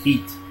the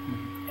Heat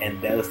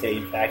in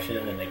devastating fashion,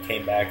 and they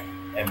came back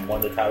and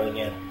won the title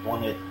again,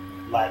 won it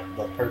like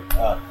the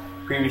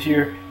previous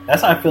year.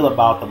 That's how I feel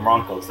about the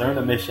Broncos. They're on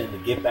a mission to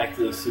get back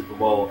to the Super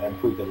Bowl and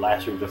prove that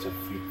last year was just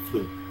a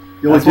fluke.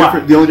 The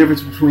only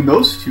difference between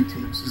those two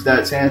teams is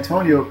that San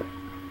Antonio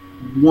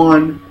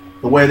won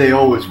the way they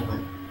always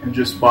win, and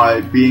just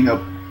by being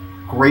a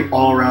great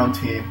all-around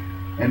team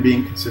and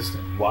being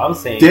consistent. Well, I was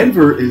saying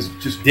Denver is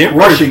just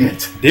rushing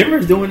it.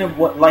 Denver's doing it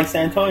like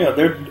San Antonio.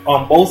 They're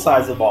on both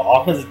sides of the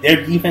ball.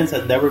 Their defense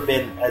has never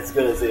been as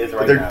good as it is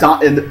right now.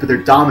 But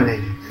they're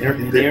dominating.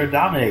 They're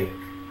dominating.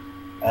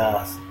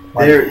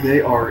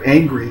 They are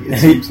angry, it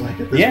seems like,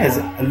 at this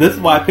point. And this is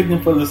why I picked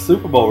them for the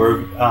Super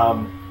Bowl.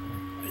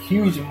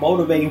 Huge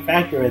motivating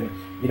factor in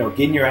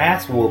getting your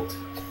ass whooped.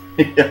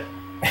 Yeah.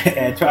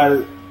 And try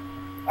to,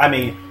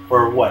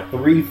 for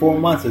 3-4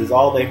 months is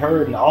all they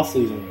heard in the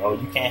offseason. Oh,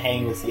 you can't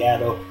hang with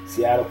Seattle.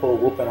 Seattle put a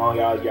whooping on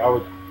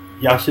y'all.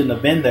 Y'all shouldn't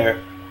have been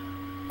there.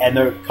 And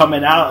they're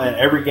coming out, and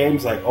every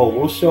game's like, oh,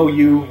 we'll show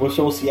you. We'll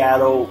show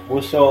Seattle.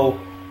 We'll show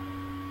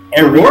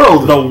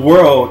the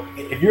world.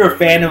 If you're a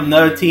fan of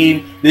another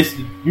team,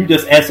 you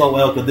just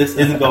SOL because this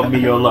isn't going to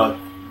be your luck.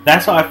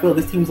 That's how I feel.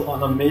 This team's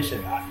on a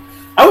mission.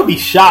 I would be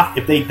shocked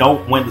if they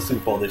don't win the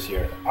Super Bowl this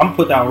year. I'm going to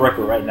put that on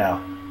record right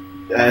now.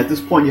 At this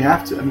point, you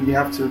have to. You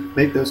have to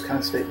make those kind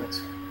of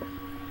statements.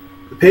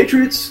 The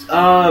Patriots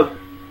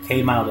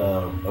came out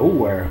of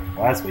nowhere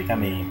last week.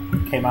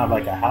 Came out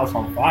like a house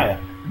on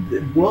fire.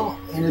 Well,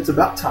 and it's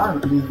about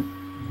time.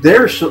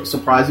 They're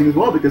surprising as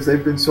well because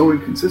they've been so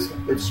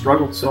inconsistent. They've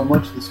struggled so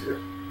much this year.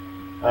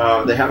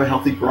 They have a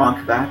healthy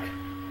Gronk back,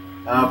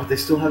 but they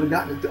still haven't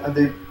gotten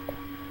it.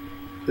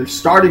 They're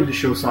starting to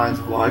show signs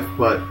of life,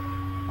 but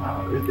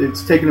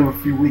it's taken them a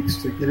few weeks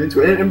to get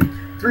into it. And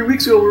 3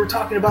 weeks ago, we were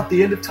talking about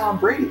the end of Tom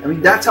Brady.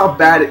 That's how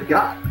bad it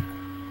got.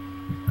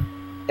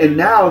 And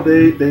now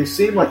they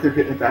seem like they're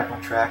getting it back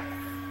on track.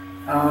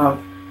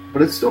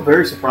 But it's still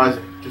very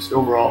surprising, just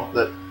overall,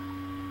 that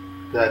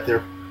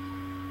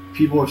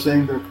people are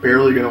saying they're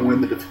barely going to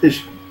win the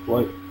division.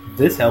 Well,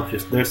 this helps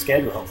just their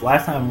schedule helps.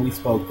 Last time we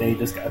spoke, they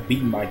just got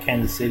beaten by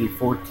Kansas City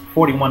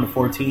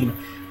 41-14.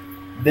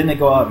 Then they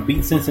go out and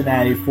beat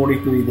Cincinnati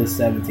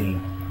 43-17.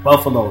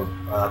 Buffalo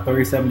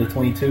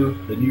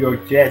 37-22. The New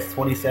York Jets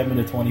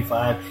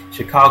 27-25.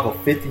 Chicago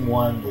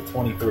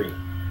 51-23.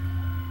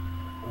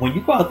 when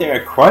you go out there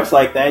and crush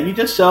like that, you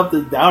just shove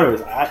the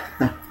doubters.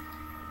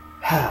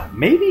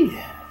 Maybe,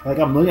 like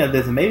I'm looking at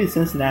this, maybe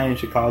Cincinnati and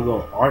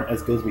Chicago aren't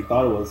as good as we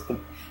thought it was.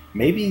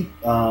 Maybe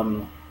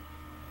New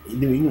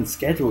England's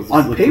schedules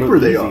on paper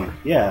they are.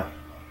 Yeah.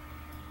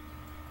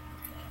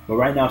 But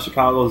right now,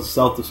 Chicago's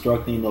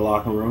self-destructing in the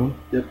locker room.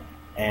 Yep.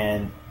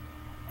 And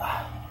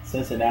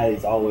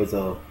Cincinnati's always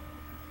a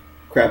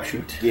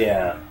crapshoot.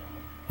 Yeah.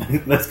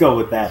 Let's go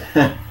with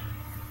that.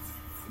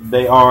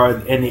 They are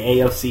in the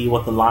AFC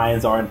what the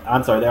Lions are.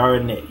 They are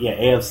in the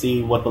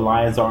AFC what the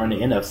Lions are in the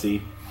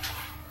NFC.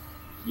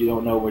 You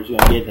don't know what you're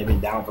going to get. They've been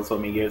down for so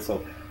many years.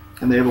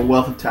 And they have a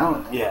wealth of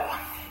talent. Yeah.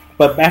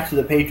 But back to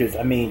the Patriots.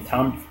 I mean,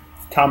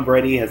 Tom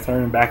Brady has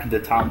turned back into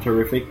Tom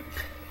Terrific.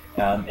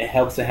 It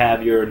helps to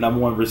have your number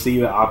one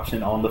receiver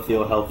option on the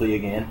field healthy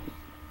again.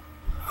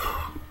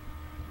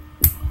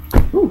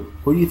 Who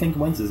do you think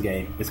wins this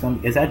game? It's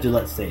at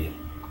Gillette Stadium.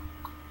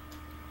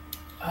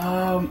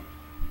 I'm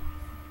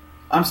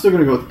still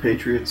going to go with the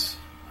Patriots.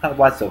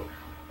 Why so?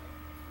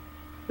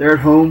 They're at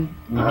home.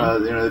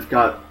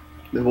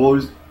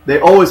 Mm-hmm. They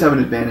always have an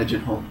advantage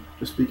at home,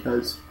 just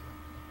because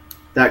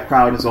that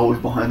crowd is always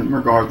behind them,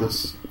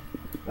 regardless.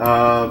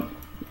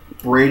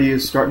 Brady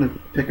is starting to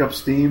pick up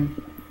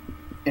steam,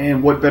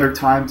 and what better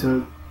time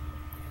to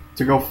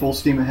go full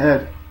steam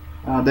ahead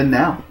than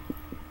now?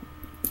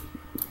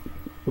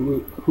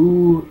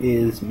 Who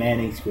is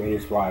Manning's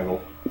greatest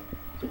rival?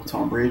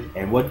 Tom Brady.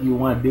 And what do you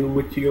want to do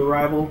with your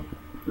rival?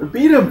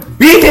 Beat him!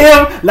 Beat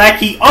him like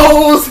he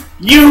owes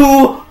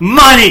you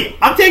money!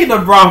 I'm taking the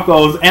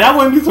Broncos, and I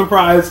wouldn't be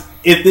surprised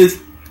if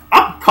this...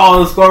 I'm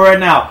calling the score right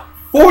now.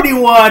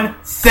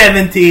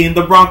 41-17.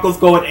 The Broncos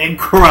go and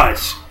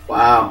crush.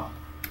 Wow.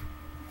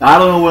 I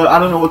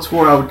don't know what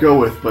score I would go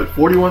with, but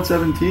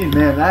 41-17,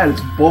 man, that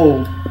is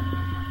bold.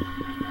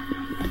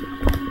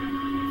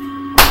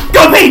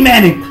 Go Peyton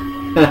Manning!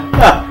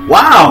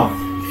 Wow!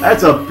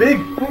 That's a big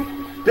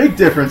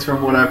difference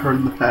from what I've heard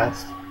in the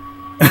past.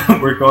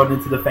 We're going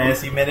into the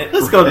fantasy minute.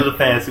 Let's go to the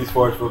fantasy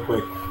sports real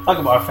quick. Talk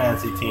about our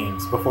fantasy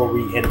teams before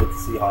we end with the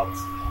Seahawks.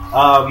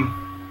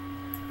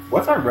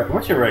 What's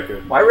your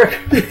record? My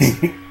record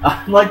is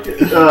I'm like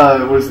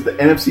what is it, the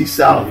NFC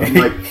South?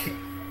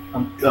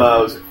 I'm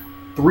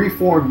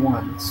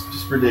 3-4-1. It's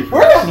just ridiculous.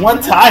 Where did one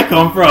tie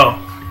come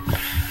from?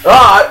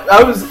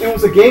 It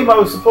was a game I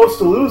was supposed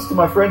to lose to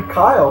my friend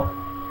Kyle.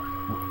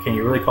 Can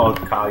you really call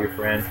Kyle your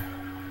friend?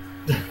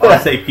 I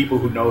say people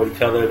who know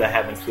each other that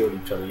haven't killed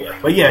each other yet.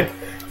 But yeah,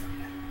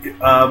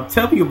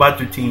 tell me about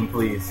your team,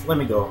 please. Let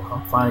me go.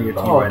 I'm finding your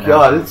team right now. Oh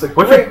God, it's a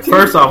great team.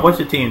 First off, what's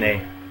your team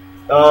name?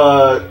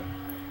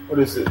 What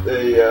is it?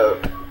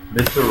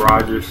 Mr.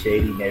 Rogers'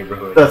 Shady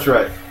Neighborhood. That's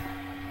right.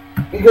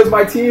 Because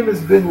my team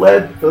has been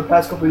led for the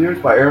past couple of years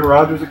by Aaron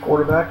Rodgers at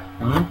quarterback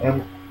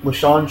and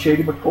LaShawn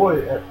Shady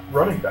McCoy at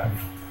running back.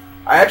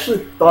 I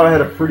actually thought I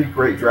had a pretty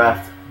great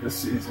draft this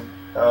season,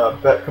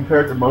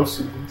 compared to most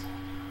seasons.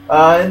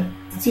 And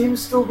the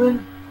team's still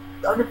been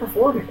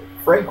underperforming.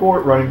 Frank Gore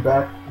at running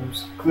back,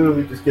 who's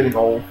clearly just getting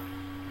old.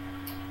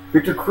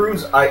 Victor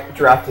Cruz, I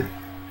drafted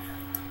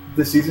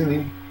this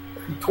season.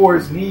 He tore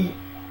his knee,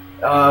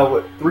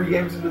 3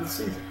 games into the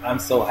season. I'm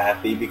so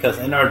happy because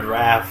in our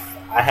draft,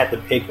 I had to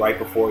pick right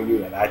before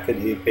you, and I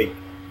couldn't even pick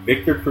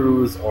Victor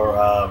Cruz or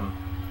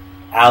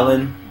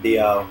Allen, the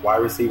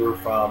wide receiver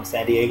from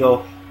San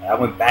Diego. I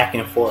went back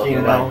and forth.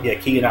 Keenan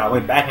Allen. I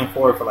went back and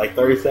forth for like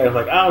 30 seconds.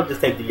 Like, I'll just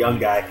take the young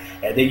guy.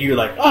 And then you're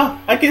like,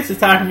 I guess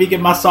it's time for me to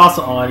get my salsa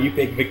on. You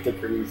pick Victor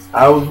Cruz.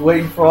 I was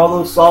waiting for all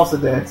those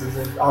salsa dances,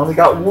 and I only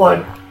got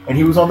one, and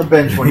he was on the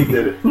bench when he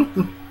did it.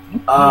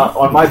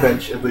 On my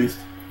bench, at least.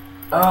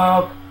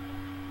 I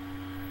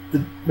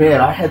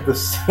had the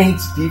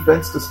Saints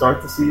defense to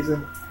start the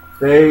season.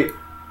 They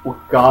were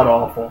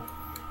god-awful.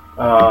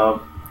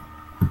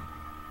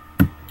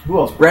 Who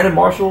else? Brandon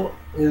Marshall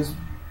is...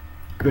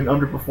 been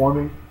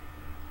underperforming.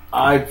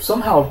 I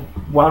somehow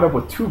wound up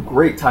with 2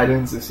 great tight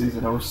ends this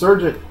season. A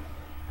resurgent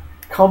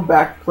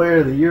comeback player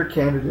of the year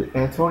candidate,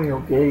 Antonio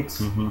Gates,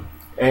 and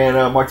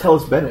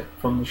Martellus Bennett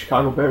from the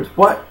Chicago Bears.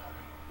 But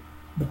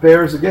the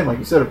Bears, again, like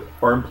you said,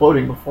 are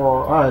imploding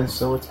before our eyes,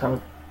 so it's kind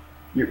of...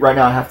 Right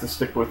now I have to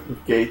stick with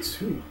Gates,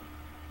 who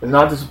is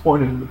not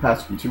disappointed in the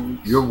past 2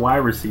 weeks. Your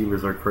wide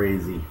receivers are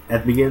crazy.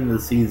 At the beginning of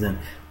the season,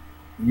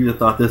 you'd have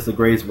thought this is the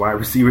greatest wide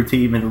receiver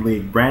team in the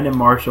league. Brandon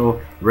Marshall,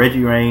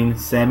 Reggie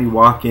Raines, Sammy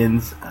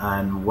Watkins,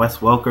 and Wes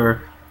Welker.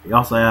 You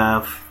also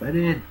have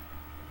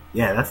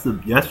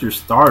that's your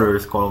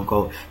starters, quote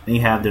unquote. Then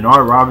you have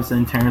Denard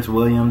Robinson, Terrence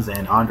Williams,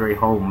 and Andre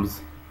Holmes.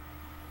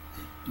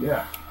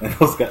 Yeah, and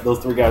those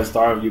 3 guys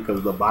started you because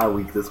of the bye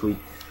week this week.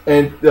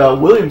 And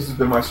Williams has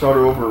been my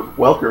starter over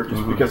Welker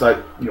just because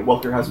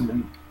Welker hasn't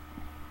been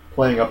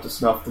playing up to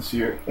snuff this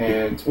year.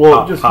 And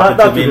not too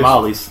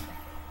Molly's.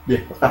 Yeah,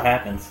 that's what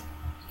happens.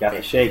 Got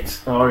the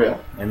shakes. Oh, yeah.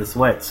 And the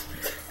sweats.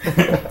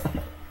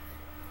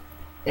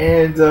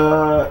 And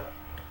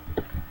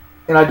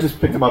I just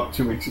picked him up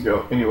 2 weeks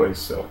ago anyways,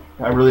 so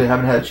I really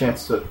haven't had a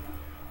chance to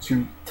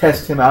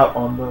test him out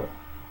on the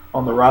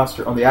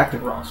roster, on the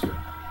active roster.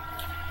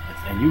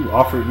 And you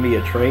offered me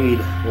a trade,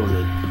 what was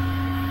it,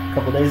 a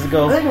couple days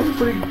ago. I think it was a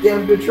pretty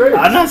damn good trade.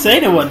 I'm not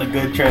saying it wasn't a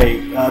good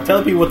trade.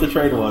 Tell people what the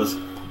trade was.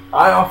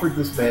 I offered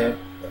this man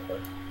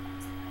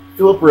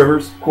Phillip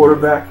Rivers,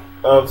 quarterback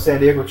of San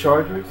Diego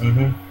Chargers,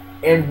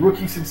 and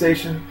rookie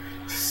sensation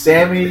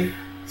Sammy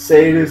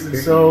Sadis and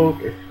so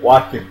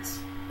Watkins.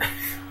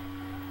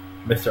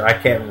 Mister, I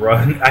can't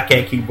run. I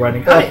can't keep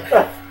running.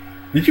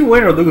 Did you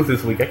win or lose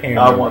this week? I can't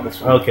remember. I won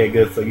this one. Okay,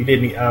 good. So you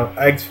didn't.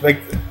 I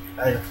expect.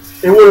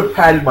 It would have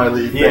padded my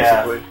lead,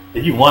 basically.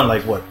 You won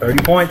like what,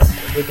 30 points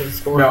with the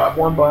score? No, I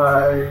won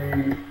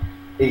by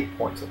 8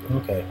 points.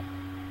 Okay.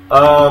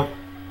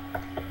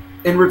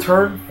 In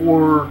return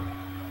for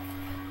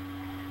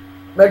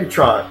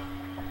Megatron,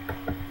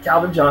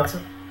 Calvin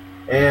Johnson,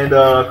 and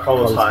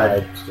Carlos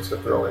Hyde, just to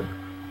throw in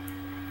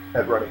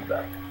at running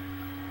back.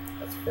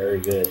 That's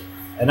very good.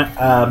 And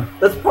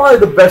that's probably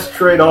the best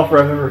trade offer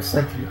I've ever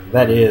sent you.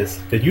 That is,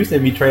 because you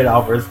sent me trade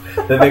offers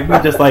that make me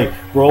just like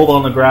rolled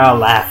on the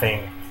ground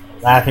laughing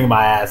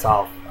my ass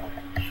off.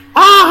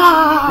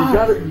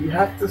 You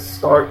have to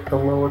start the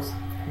lowest.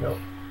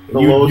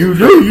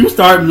 You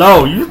start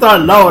low. You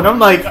start low, and I'm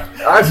like,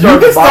 I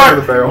start at the bottom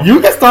of the barrel. You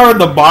can start at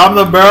the bottom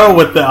of the barrel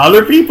with the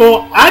other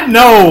people. I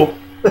know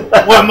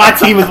what my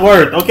team is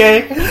worth.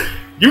 Okay,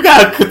 you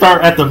gotta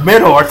start at the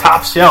middle or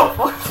top shelf.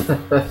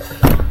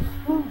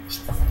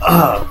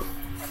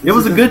 It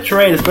was a good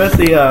trade,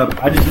 especially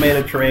I just made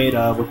a trade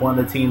with one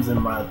of the teams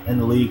in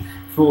the league.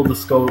 Full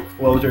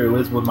disclosure, it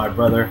was with my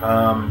brother.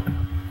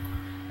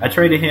 I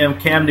traded him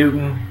Cam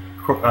Newton,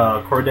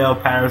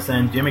 Cordell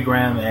Patterson, Jimmy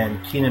Graham,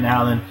 and Keenan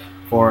Allen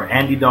for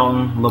Andy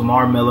Dalton,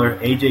 Lamar Miller,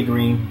 AJ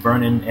Green,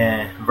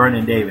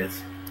 Vernon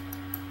Davis.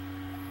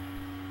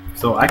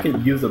 So I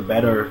could use a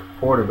better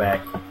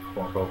quarterback,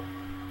 quote unquote.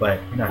 But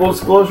full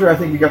disclosure, I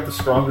think you got the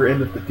stronger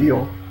end of the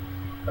deal.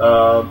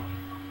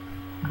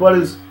 But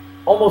is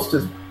almost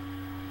as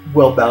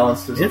well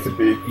balanced as it could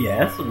be.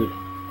 Yeah, it's a good,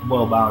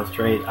 well balanced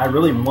trade. I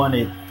really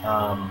wanted.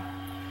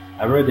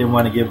 I really didn't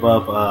want to give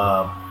up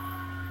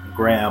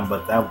Graham,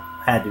 but that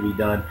had to be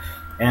done.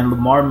 And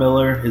Lamar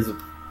Miller is,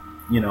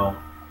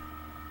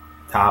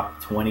 top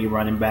 20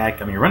 running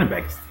back. I mean, running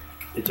backs,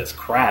 it's just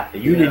crap.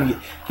 If you didn't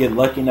get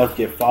lucky enough to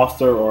get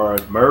Foster or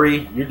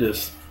Murray, you're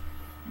just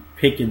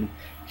picking,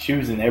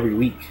 choosing every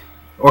week.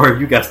 Or if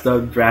you got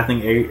stuck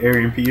drafting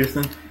Adrian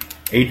Peterson,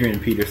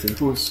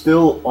 who is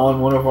still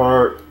on one of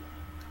our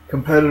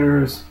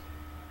competitors'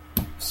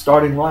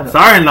 starting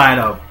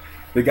lineup.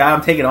 The guy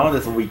I'm taking on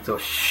this week, so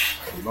shh.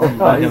 Don't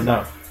let him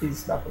know.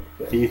 He's not going to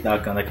care. He's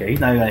not going to care. He's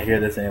not even going to hear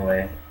this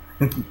anyway.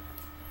 And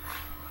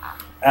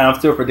I'm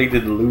still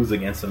predicted to lose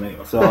against him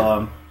anyway.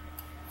 So,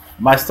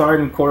 my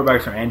starting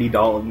quarterbacks are Andy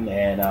Dalton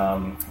and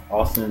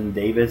Austin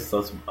Davis.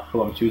 So that's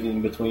who I'm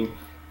choosing between.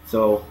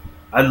 So,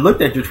 I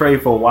looked at your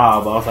trade for a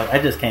while, but I was like, I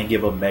just can't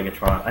give up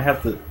Megatron. I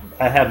have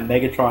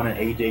Megatron and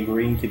AJ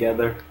Green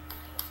together.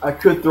 I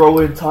could throw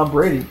in Tom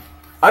Brady.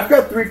 I've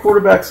got 3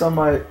 quarterbacks on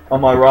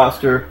my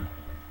roster,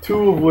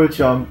 2 of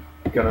which I'm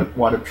gonna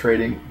wind up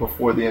trading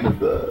before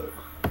the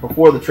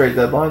trade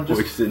deadline.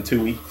 Which is in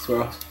 2 weeks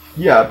for us.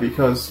 Yeah,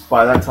 because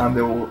by that time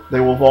they will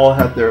have all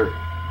had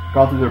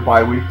gone through their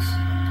bye weeks,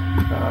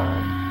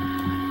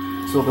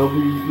 so they'll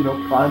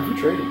be primed for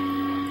trading.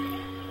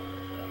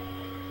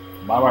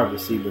 My wide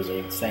receivers are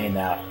insane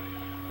now.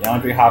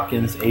 DeAndre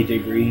Hopkins,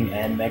 AJ Green,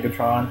 and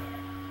Megatron.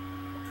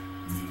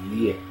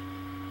 Yeah.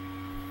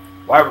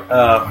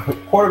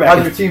 Quarterback.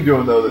 How's your team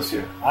doing though this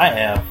year? I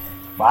am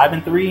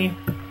 5-3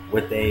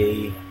 with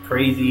a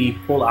crazy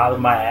pull out of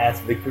my ass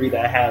victory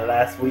that I had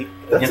last week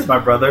against my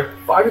brother.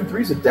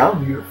 5-3 is a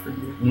down year for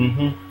you.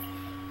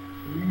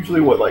 Mm-hmm. You're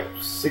usually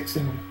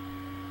 6-2,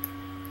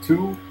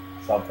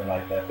 something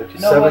like that. But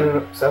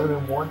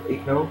 7-1,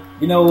 8-0.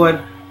 You know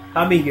what?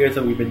 How many years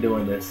have we been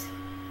doing this?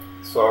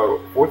 So our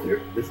 4th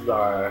year. This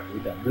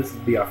will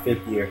be our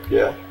 5th year.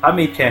 Yeah. How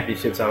many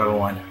championships have I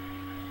won?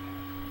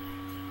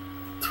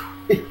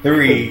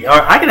 3. Or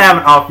I can have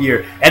an off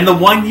year. And the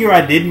 1 year I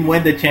didn't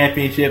win the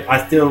championship,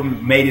 I still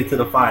made it to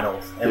the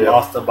finals and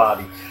lost to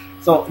Bobby.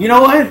 So, you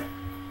know what?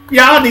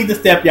 Y'all need to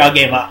step y'all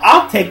game up.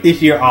 I'll take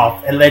this year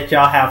off and let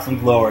y'all have some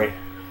glory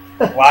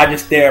while I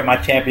just stare at my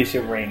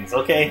championship rings,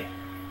 okay?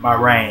 My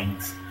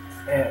rings.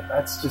 Man,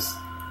 that's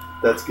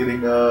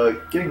getting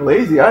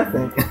lazy, I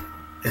think.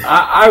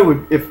 I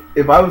would,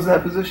 if I was in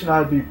that position,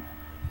 I'd be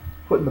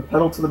putting the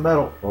pedal to the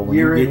metal. Well, when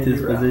you get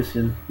this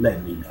position,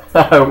 let me know.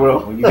 I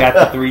will. When you got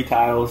the 3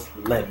 titles,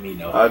 let me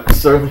know. I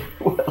certainly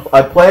will.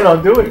 I plan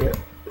on doing it.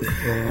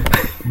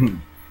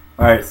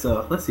 All right,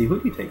 so let's see. Who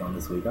do you take on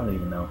this week? I don't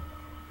even know.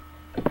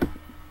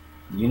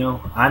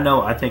 I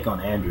know I take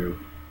on Andrew.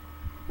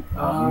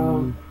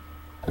 I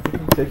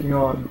think I'm taking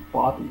on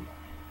Bobby.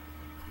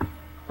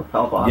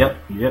 Pal Bobby.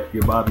 Yep,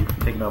 you're Bobby.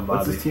 You're taking on Bobby.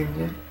 What's his team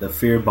name? The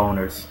Fear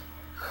Boners.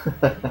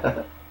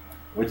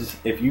 Which is,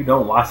 if you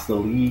don't watch the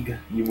league,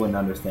 you wouldn't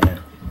understand.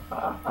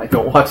 I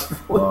don't watch the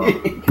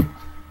league.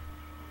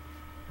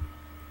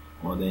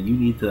 Well, then you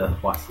need to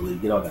watch the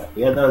league. Get on that.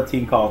 We had another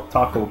team called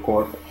Taco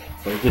Corp,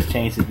 so he just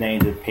changed his name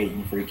to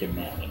Peyton freaking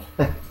Manning.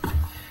 All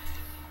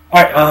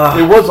right.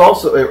 It was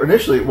also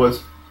initially it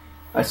was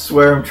I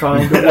swear I'm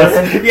trying to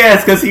win.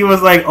 Yes, because he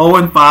was like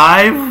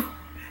 0-5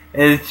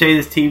 and changed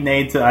his team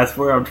name to I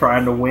swear I'm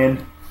trying to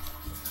win.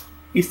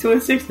 He's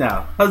 2-6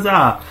 now.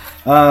 Huzzah!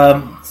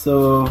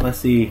 So let's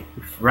see.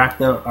 We've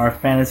wrapped up our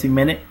fantasy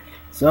minute.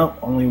 So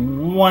only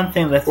one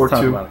thing left to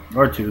talk about.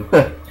 Or two.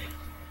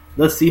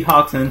 The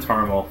Seahawks in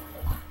turmoil.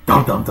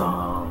 Dum dum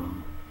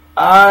dum.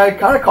 I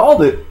kind of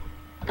called it.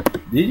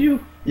 Did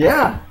you?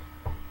 Yeah.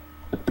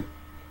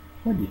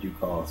 What did you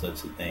call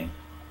such a thing?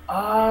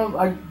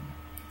 I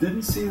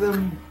didn't see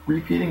them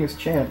repeating as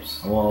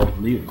champs. Well,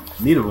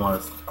 neither one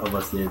of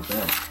us did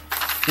that.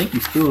 I think you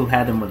still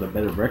had them with a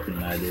better record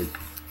than I did.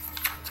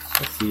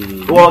 Let's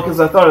see. Well, because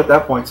I thought at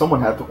that point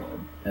someone had to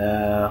win.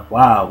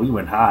 Wow, we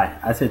went high.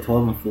 I said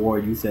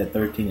 12-4. You said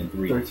 13-3.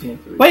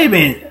 13-3. Wait a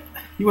minute.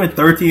 You went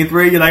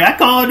 13-3. You're like, I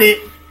called it.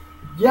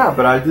 Yeah,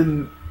 but I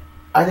didn't.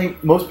 I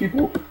think a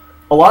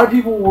lot of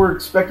people were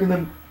expecting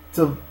them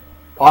to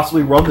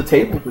possibly run the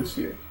table this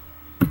year,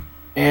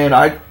 and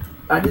I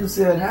didn't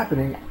see that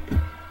happening.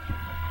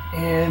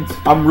 And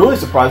I'm really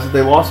surprised that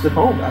they lost at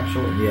home.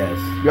 Actually, yes.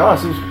 To be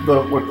honest, it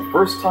was the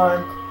first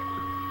time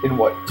in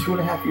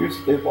 2.5 years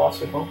that they've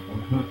lost at home.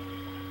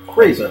 Mm-hmm.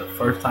 Crazy. The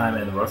first time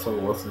in Russell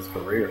Wilson's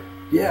career.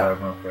 Yeah. If I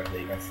remember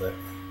correctly, against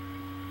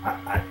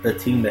the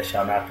team that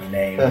shall not be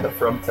named.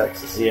 From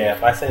Texas. Yeah,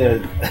 if I say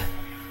it.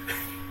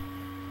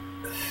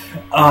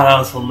 Oh, that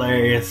was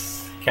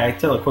hilarious. Can I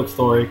tell a quick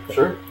story?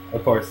 Sure.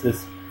 Of course,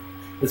 this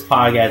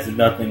podcast is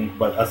nothing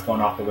but us going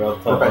off the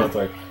rails.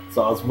 Story.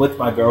 So I was with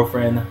my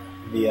girlfriend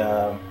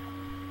that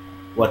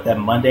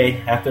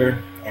Monday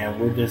after,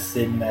 and we're just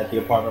sitting at the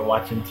apartment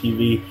watching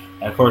TV.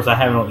 And of course, I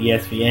have it on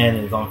ESPN, and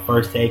it's on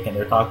First Take, and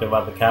they're talking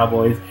about the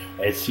Cowboys.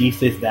 And she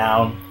sits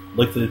down,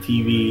 looks at the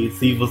TV,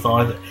 sees what's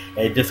on,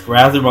 and just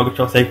grabs the remote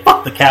control, and says,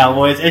 "Fuck the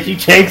Cowboys," and she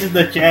changes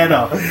the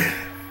channel.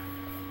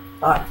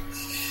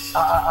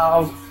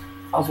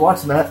 I was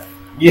watching that.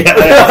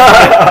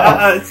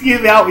 Yeah.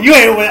 Excuse me, you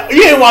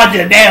ain't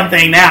watching a damn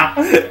thing now.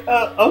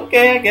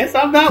 Okay, I guess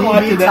I'm not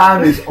watching that.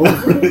 Time is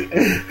over.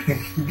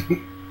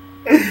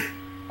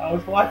 I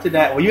was watching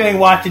that. Well, you ain't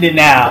watching it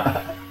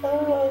now.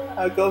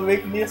 I'll go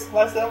make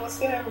myself a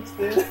sandwich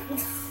then.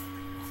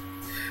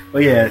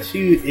 But yeah,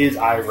 she is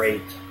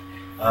irate.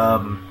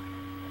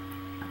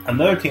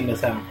 Another team that's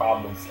having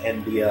problems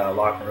in the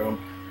locker room.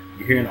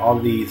 You're hearing all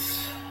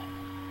these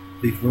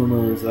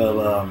rumors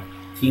of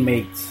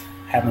teammates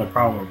having a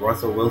problem with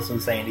Russell Wilson,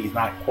 saying he's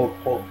not quote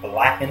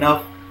black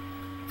enough.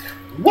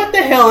 What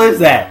the hell is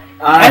that?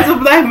 As a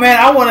black man,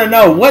 I want to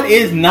know what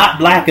is not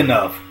black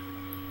enough.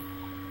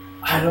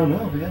 I don't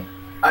know, man.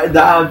 I've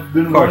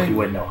been. Of course, you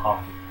wouldn't know, huh?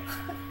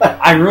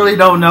 I really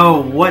don't know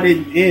what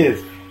it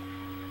is.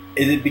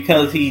 Is it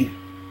because he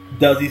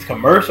does these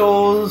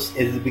commercials?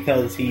 Is it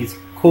because he's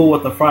cool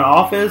with the front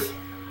office?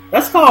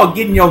 That's called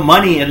getting your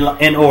money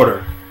in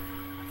order.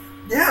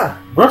 Yeah.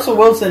 Russell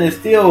Wilson is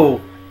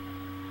still,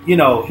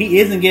 he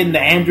isn't getting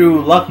the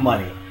Andrew Luck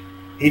money.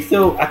 I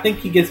think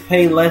he gets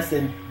paid less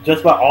than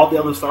just about all the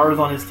other stars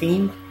on his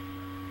team.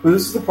 But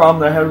this is the problem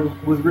that I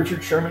had with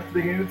Richard Sherman at the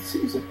beginning of the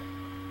season.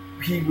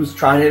 He was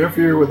trying to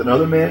interfere with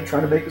another man,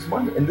 trying to make his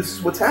money, and this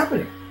is what's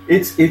happening.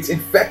 It's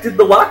infected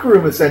the locker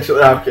room,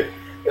 essentially. I'm kidding.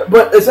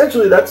 But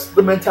essentially, that's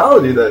the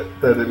mentality that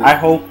it is. I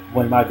hope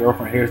when my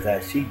girlfriend hears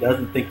that, she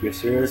doesn't think you're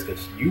serious,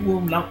 because you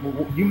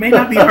may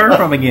not be heard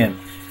from again.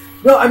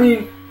 No, I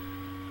mean,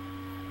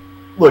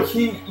 look,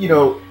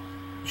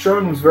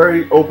 Sherman was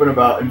very open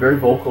about and very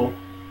vocal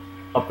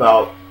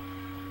about,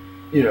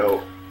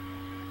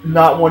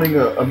 not wanting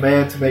a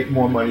man to make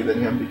more money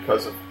than him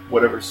because of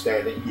whatever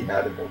standing he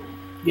had in the league.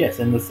 Yes,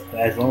 and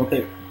as long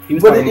as he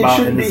was talking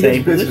about in the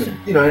same position.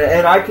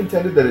 And I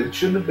contended that it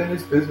shouldn't have been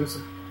his business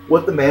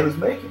what the man was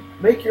making.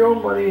 Make your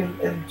own money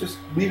and just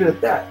leave it at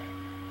that.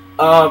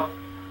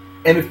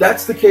 And if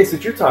that's the case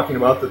that you're talking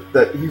about,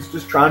 that he's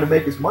just trying to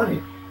make his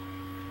money,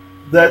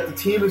 that the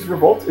team is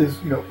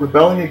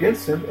rebelling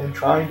against him and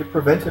trying to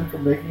prevent him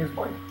from making his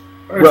money.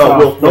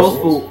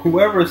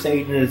 Whoever is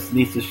saying this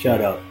needs to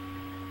shut up.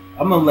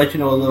 I'm going to let you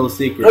know a little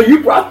secret. No,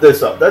 you brought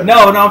this up. No,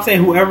 I'm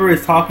saying whoever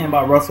is talking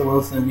about Russell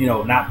Wilson,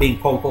 not being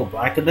quote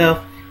black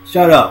enough,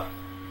 shut up.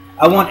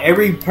 I want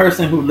every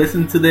person who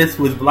listens to this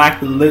who is black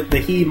to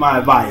heed my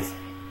advice.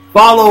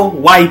 Follow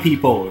white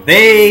people.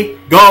 They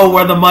go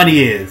where the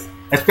money is.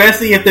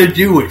 Especially if they're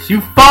Jewish.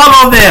 You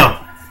follow them.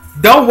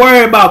 Don't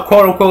worry about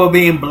quote-unquote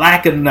being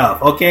black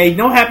enough, okay? You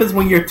know what happens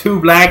when you're too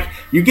black?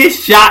 You get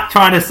shot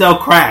trying to sell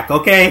crack,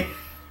 okay?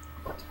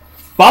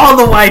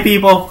 Follow the white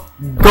people.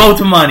 Go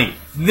to money.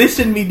 This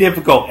shouldn't be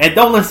difficult. And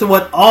don't listen to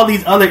what all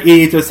these other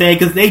idiots are saying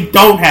because they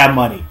don't have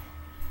money.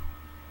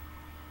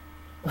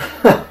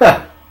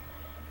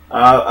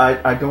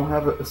 I don't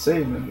have a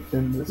say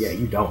in this. Yeah,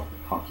 you don't,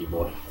 honky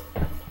boy.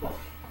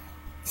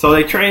 So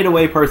they traded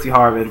away Percy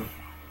Harvin.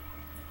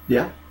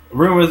 Yeah.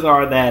 Rumors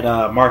are that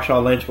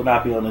Marshawn Lynch will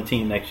not be on the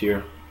team next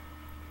year.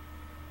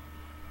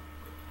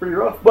 Pretty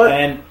rough, but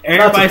and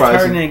everybody's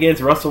turning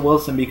against Russell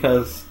Wilson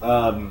because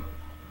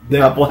they're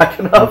not black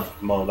enough.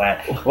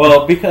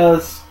 Well,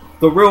 because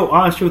the real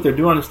honest truth, they're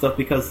doing this stuff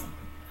because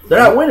They're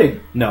not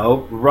winning.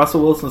 No,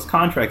 Russell Wilson's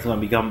contract is going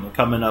to be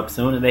coming up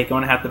soon, and they're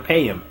going to have to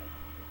pay him.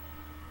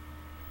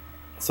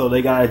 So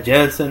they got to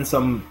jettison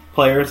some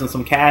players and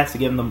some cash to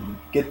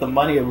get the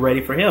money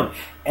ready for him.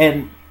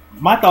 And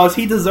my thought is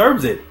he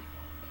deserves it.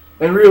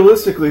 And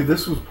realistically,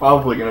 this was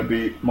probably going to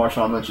be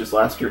Marshawn Lynch's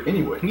last year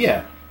anyway.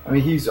 Yeah. I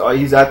mean, he's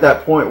at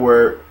that point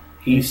where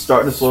he's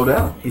starting to slow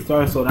down. He's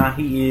starting to slow down.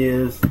 He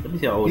is. Let me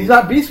see how old he's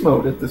not beast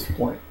mode at this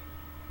point.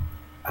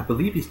 I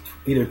believe he's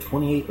either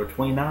 28 or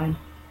 29.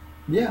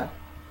 Yeah.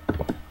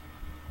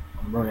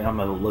 I'm going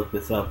to look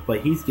this up.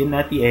 But he's getting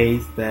at the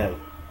age that,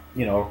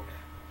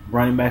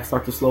 running backs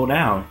start to slow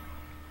down.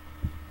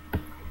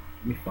 Let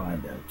me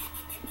find that.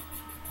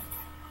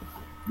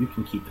 You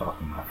can keep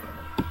talking, my friend.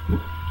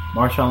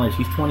 Marshawn Lynch,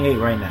 he's 28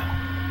 right now.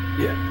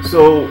 Yeah.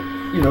 So,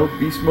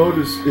 beast mode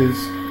is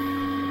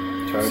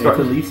turning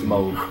into lease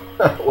mode.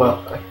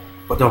 Well,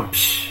 but don't.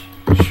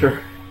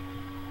 Sure.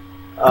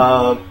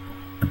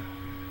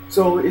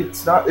 So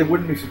it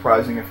wouldn't be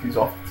surprising if he's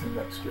off the team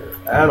next year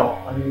at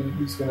all. I mean,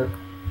 he's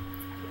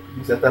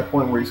at that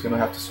point where he's gonna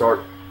have to start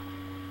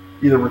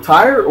either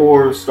retire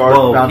or start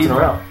bouncing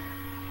around.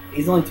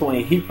 He's only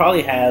 20. He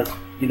probably has,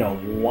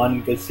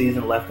 one good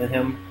season left in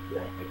him,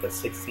 like a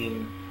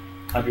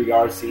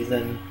 1,600-yard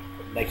season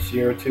next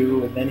year or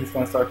two, and then he's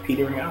going to start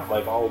petering out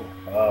like all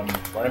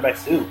running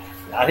backs do.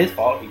 Not his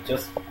fault. He's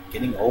just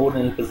getting old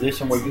in a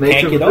position where you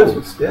can't get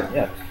old.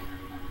 Yeah.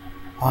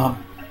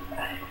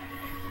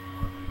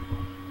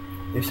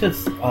 There's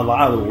just a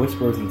lot of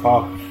whispers and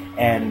talk,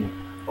 and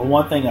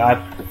one thing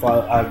I've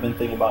been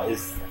thinking about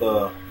is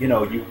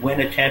you win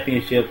a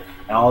championship,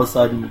 and all of a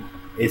sudden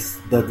it's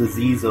the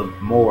disease of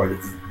more, the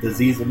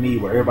disease of me,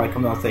 where everybody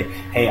comes out and say,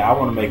 hey, I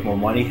want to make more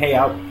money. Hey,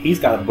 he's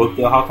got a book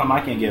deal. How come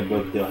I can't get a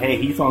book deal? Hey,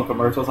 he's on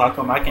commercials. How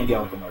come I can't get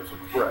on commercials?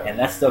 Right. And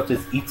that stuff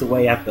just eats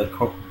away at the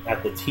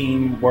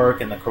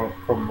teamwork and the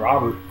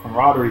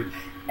camaraderie,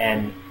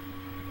 and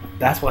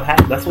that's what's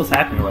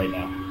happening right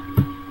now.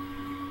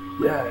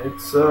 Yeah,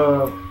 it's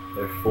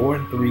they're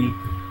 4-3.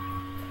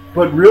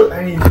 But really,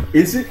 I mean,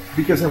 is it?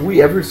 Because have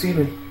we ever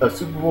seen a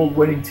Super Bowl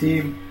winning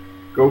team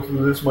go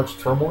through this much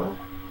turmoil?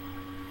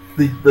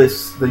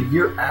 The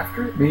year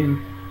after? I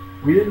mean,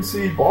 we didn't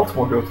see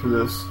Baltimore go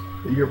through this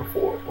the year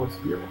before. Was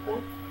it the year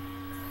before?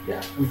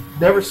 Yeah, we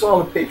never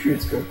saw the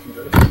Patriots go through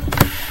this.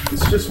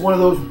 It's just one of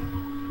those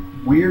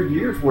weird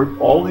years where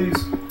all these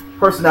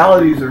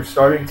personalities are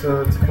starting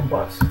to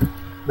combust.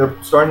 They're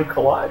starting to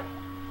collide.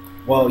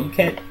 Well, you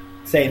can't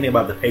say anything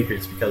about the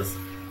Patriots because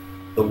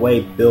the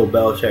way Bill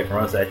Belichick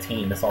runs that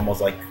team, it's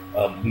almost like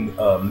a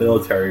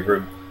military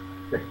group.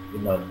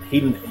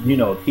 He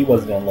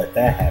wasn't going to let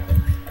that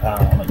happen.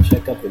 I'm going to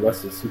check up the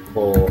rest of the Super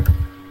Bowl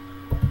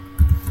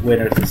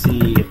winners to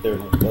see if there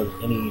was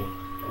any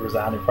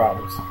resounding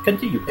problems.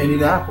 Continue.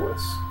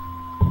 Indianapolis,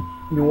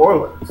 New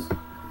Orleans,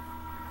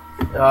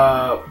 like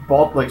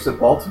I said,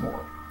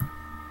 Baltimore.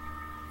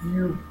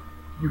 You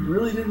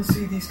really didn't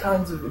see these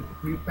kinds of.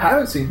 You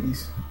haven't seen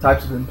these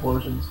types of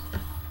implosions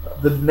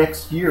the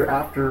next year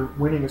after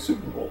winning a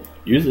Super Bowl.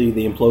 Usually,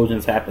 the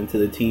implosions happen to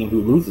the team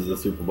who loses a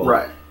Super Bowl.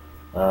 Right.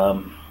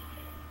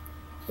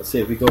 Let's see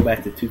if we go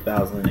back to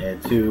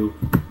 2002.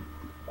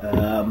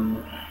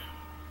 And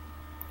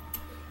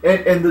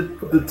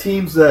the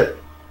teams that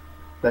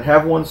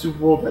have won Super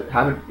Bowl that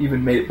haven't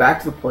even made it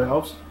back to the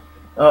playoffs,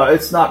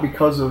 it's not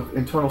because of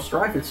internal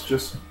strife. It's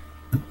just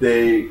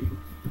they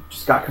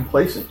just got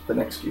complacent the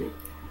next year.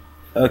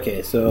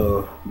 Okay,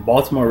 so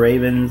Baltimore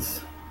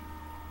Ravens.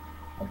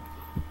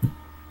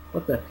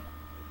 What the?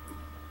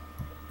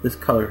 This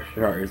color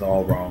chart is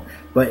all wrong.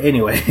 But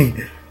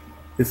anyway,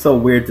 it's so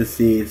weird to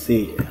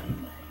see.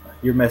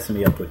 You're messing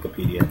me up,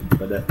 Wikipedia,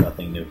 but that's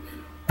nothing new.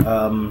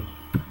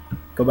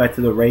 Go back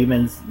to the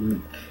Ravens.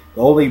 The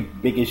only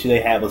big issue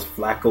they have is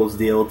Flacco's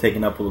deal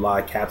taking up a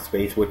lot of cap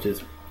space, which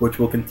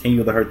will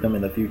continue to hurt them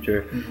in the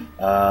future.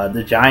 Mm-hmm.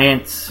 The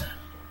Giants.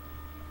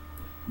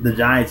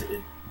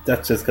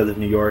 That's just because of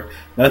New York.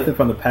 Nothing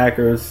from the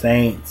Packers,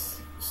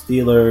 Saints,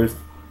 Steelers,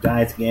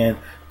 Giants again,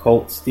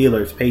 Colts,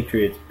 Steelers,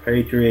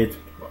 Patriots.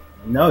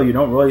 No, you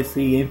don't really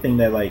see anything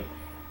that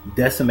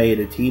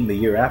decimated a team the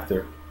year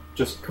after.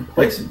 Just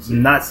complacency.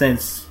 Not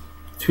since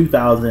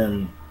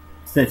 2000.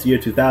 Since year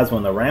 2000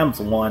 when the Rams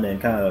won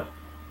and kind of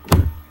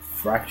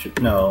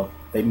fractured. No,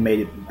 they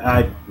made it.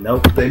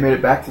 Nope. They made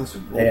it back to the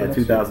Super Bowl. Yeah,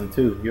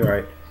 2002. You're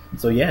right.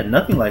 So yeah,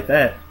 nothing like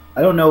that.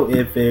 I don't know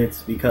if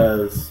it's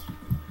because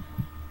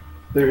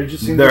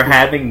they're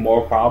having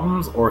more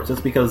problems, or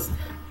just because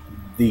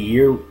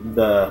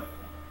the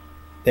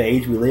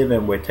age we live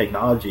in with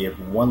technology. If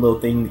one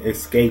little thing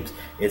escapes,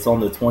 it's on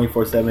the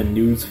 24/7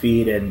 news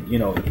feed, and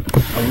a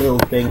little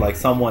thing like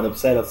someone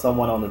upset of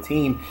someone on the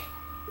team,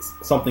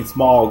 something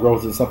small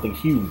grows into something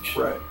huge.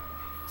 Right.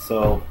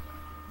 So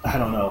I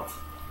don't know.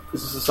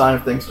 Is this a sign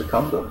of things to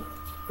come, though,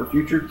 for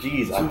future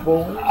Super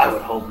Bowl winners? I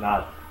would hope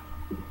not.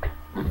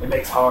 It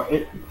makes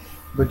hard.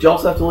 But you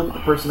also have to look at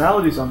the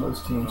personalities on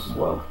those teams as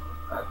well.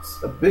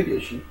 That's a big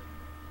issue.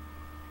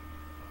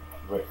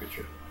 Very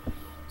true.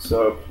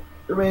 So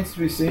it remains to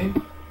be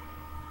seen.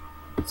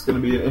 It's going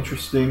to be an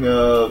interesting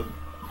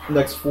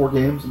next 4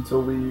 games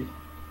until we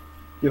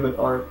give it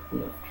our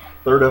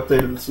third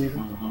update of the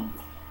season. Mm-hmm.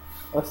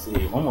 Let's see,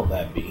 when will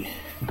that be?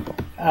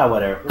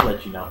 Whatever, we'll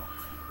let you know.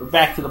 We're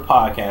back to the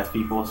podcast,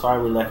 people.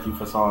 Sorry we left you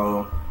for so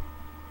long.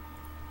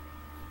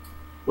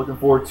 Looking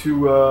forward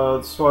to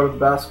the start of the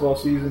basketball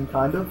season,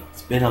 kind of.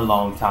 It's been a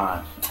long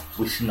time.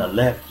 We shouldn't have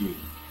left you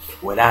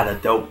without a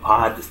dope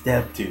pod to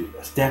step to.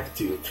 Step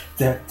to,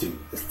 step to,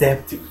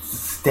 step to,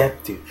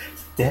 step to,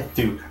 step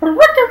to.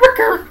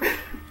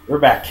 We're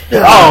back.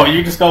 Oh,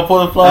 you just gonna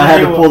pull the plug? I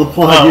had to pull the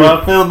plug.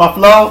 I'm feeling my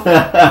flow.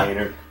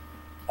 Later.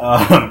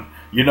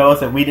 You notice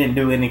that we didn't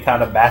do any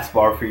kind of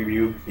basketball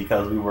preview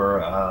because we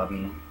were, I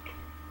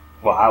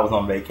was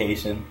on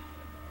vacation.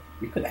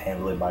 You could have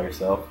handled it by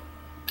yourself.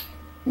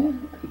 Yeah,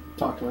 I could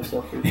talk to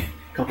myself for a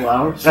couple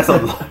hours. First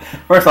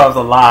off, it's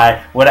a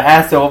lie. When I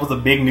asked him what was the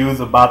big news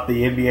about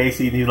the NBA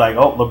season, he's like,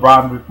 "Oh,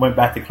 LeBron went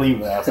back to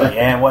Cleveland." I was like,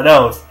 "And what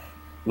else?"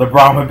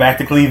 LeBron went back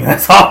to Cleveland.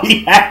 That's all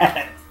he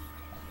had.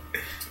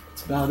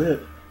 That's about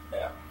it.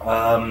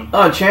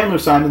 Yeah. Chandler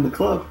signed in the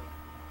club.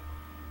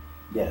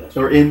 Yeah. That's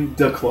or in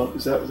the club.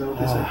 Is that what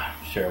they said?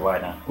 Sure. Why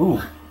not?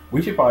 Ooh,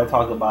 we should probably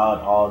talk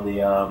about all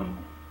the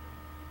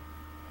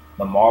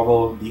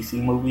Marvel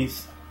DC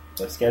movies.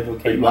 The schedule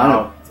came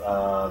out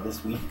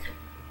this week.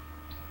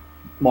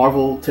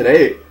 Marvel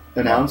today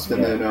announced,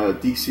 and then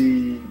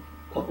DC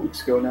a couple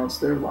weeks ago announced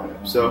their lineup.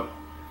 Mm-hmm. So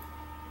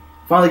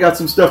finally got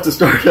some stuff to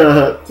start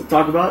to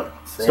talk about.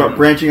 Same. Start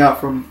branching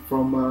out from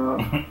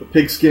the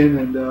pigskin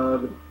and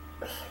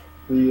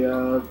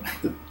the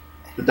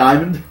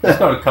diamond. It's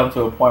going to come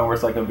to a point where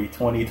it's like going to be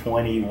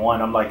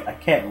 2021. I'm like, I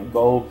can't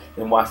go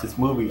and watch this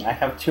movie. I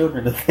have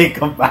children to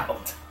think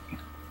about.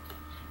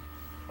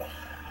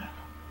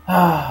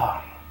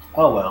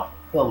 Oh well,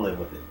 they'll live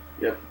with it.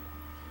 Yep.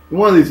 And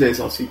one of these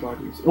days I'll see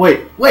Guardians.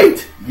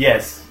 Wait!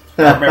 Yes.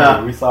 I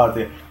remember we saw it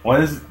there.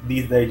 One of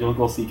these days you'll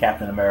go see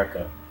Captain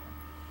America.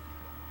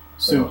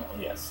 Soon. So,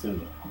 yes,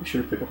 soon. Be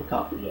sure to pick up a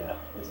copy. Yeah,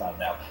 it's out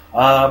now.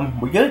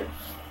 We good?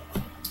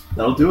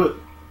 That'll do it.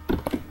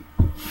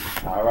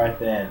 Alright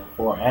then.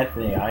 For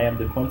Anthony, I am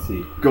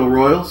DeQuincy. Go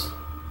Royals.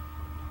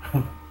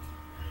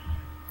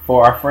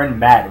 For our friend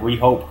Matt, we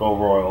hope go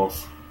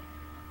Royals.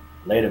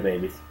 Later,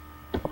 babies.